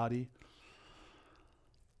body.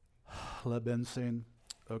 Lebensen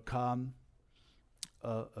kam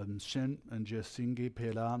shen and jesingi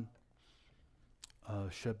pelan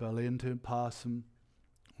shebelente pasum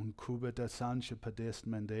und kubeta sanche padest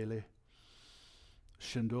mendele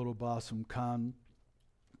shendoro basum kan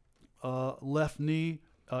left knee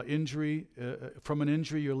injury. From an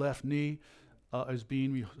injury, your left knee is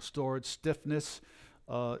being restored. Stiffness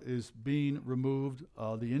is being removed.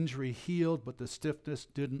 The injury healed, but the stiffness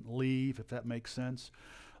didn't leave, if that makes sense.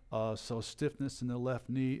 So stiffness in the left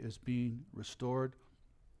knee is being restored.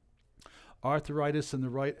 Arthritis in the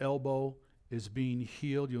right elbow is being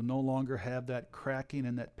healed. You'll no longer have that cracking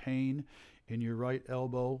and that pain in your right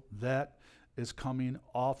elbow. That is coming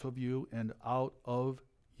off of you and out of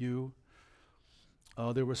you.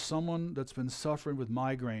 There was someone that's been suffering with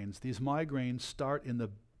migraines. These migraines start in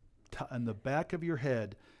the back of your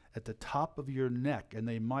head, at the top of your neck, and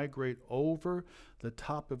they migrate over the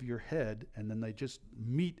top of your head, and then they just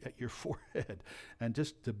meet at your forehead, and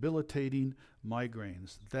just debilitating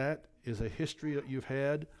migraines. That is a history that you've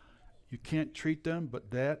had. You can't treat them,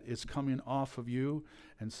 but that is coming off of you,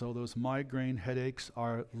 and so those migraine headaches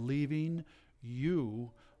are leaving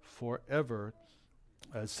you forever.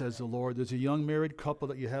 Says the Lord. There's a young married couple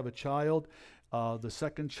that you have a child. The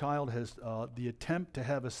second child has, the attempt to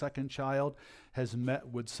have a second child has met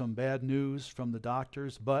with some bad news from the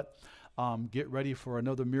doctors, but get ready for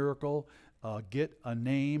another miracle. Get a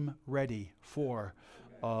name ready for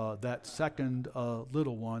that second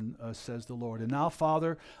little one, says the Lord. And now,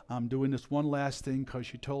 Father, I'm doing this one last thing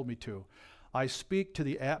because you told me to. I speak to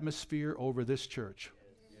the atmosphere over this church,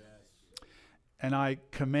 and I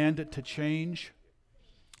command it to change.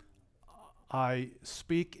 I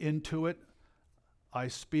speak into it. I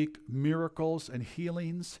speak miracles and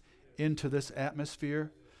healings into this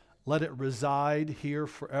atmosphere. Let it reside here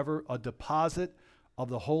forever, a deposit of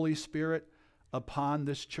the Holy Spirit upon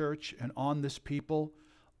this church and on this people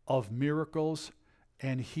of miracles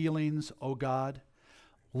and healings, O God.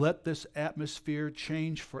 Let this atmosphere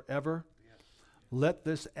change forever. Let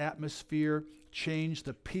this atmosphere change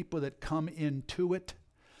the people that come into it.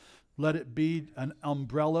 Let it be an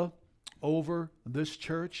umbrella over this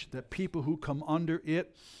church, that people who come under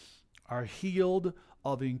it are healed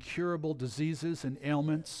of incurable diseases and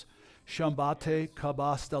ailments. Shambate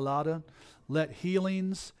kabastalada. Let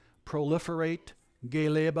healings proliferate.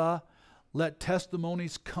 Geleba. Let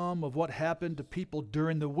testimonies come of what happened to people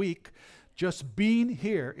during the week just being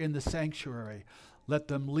here in the sanctuary. Let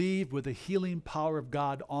them leave with the healing power of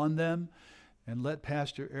God on them. And let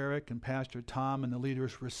Pastor Eric and Pastor Tom and the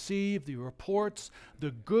leaders receive the reports,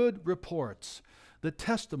 the good reports, the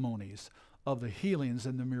testimonies of the healings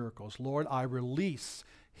and the miracles. Lord, I release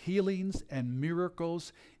healings and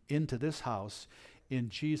miracles into this house in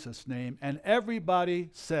Jesus' name. And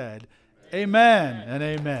everybody said, Amen and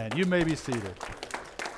amen. You may be seated.